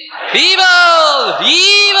chanting, Vivo!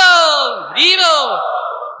 Vivo! Vivo!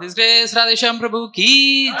 His Grace Radheshyam Prabhu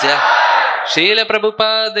ki jai. Srila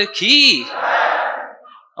Prabhupada ki.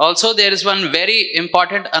 Also, there is one very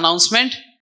important announcement.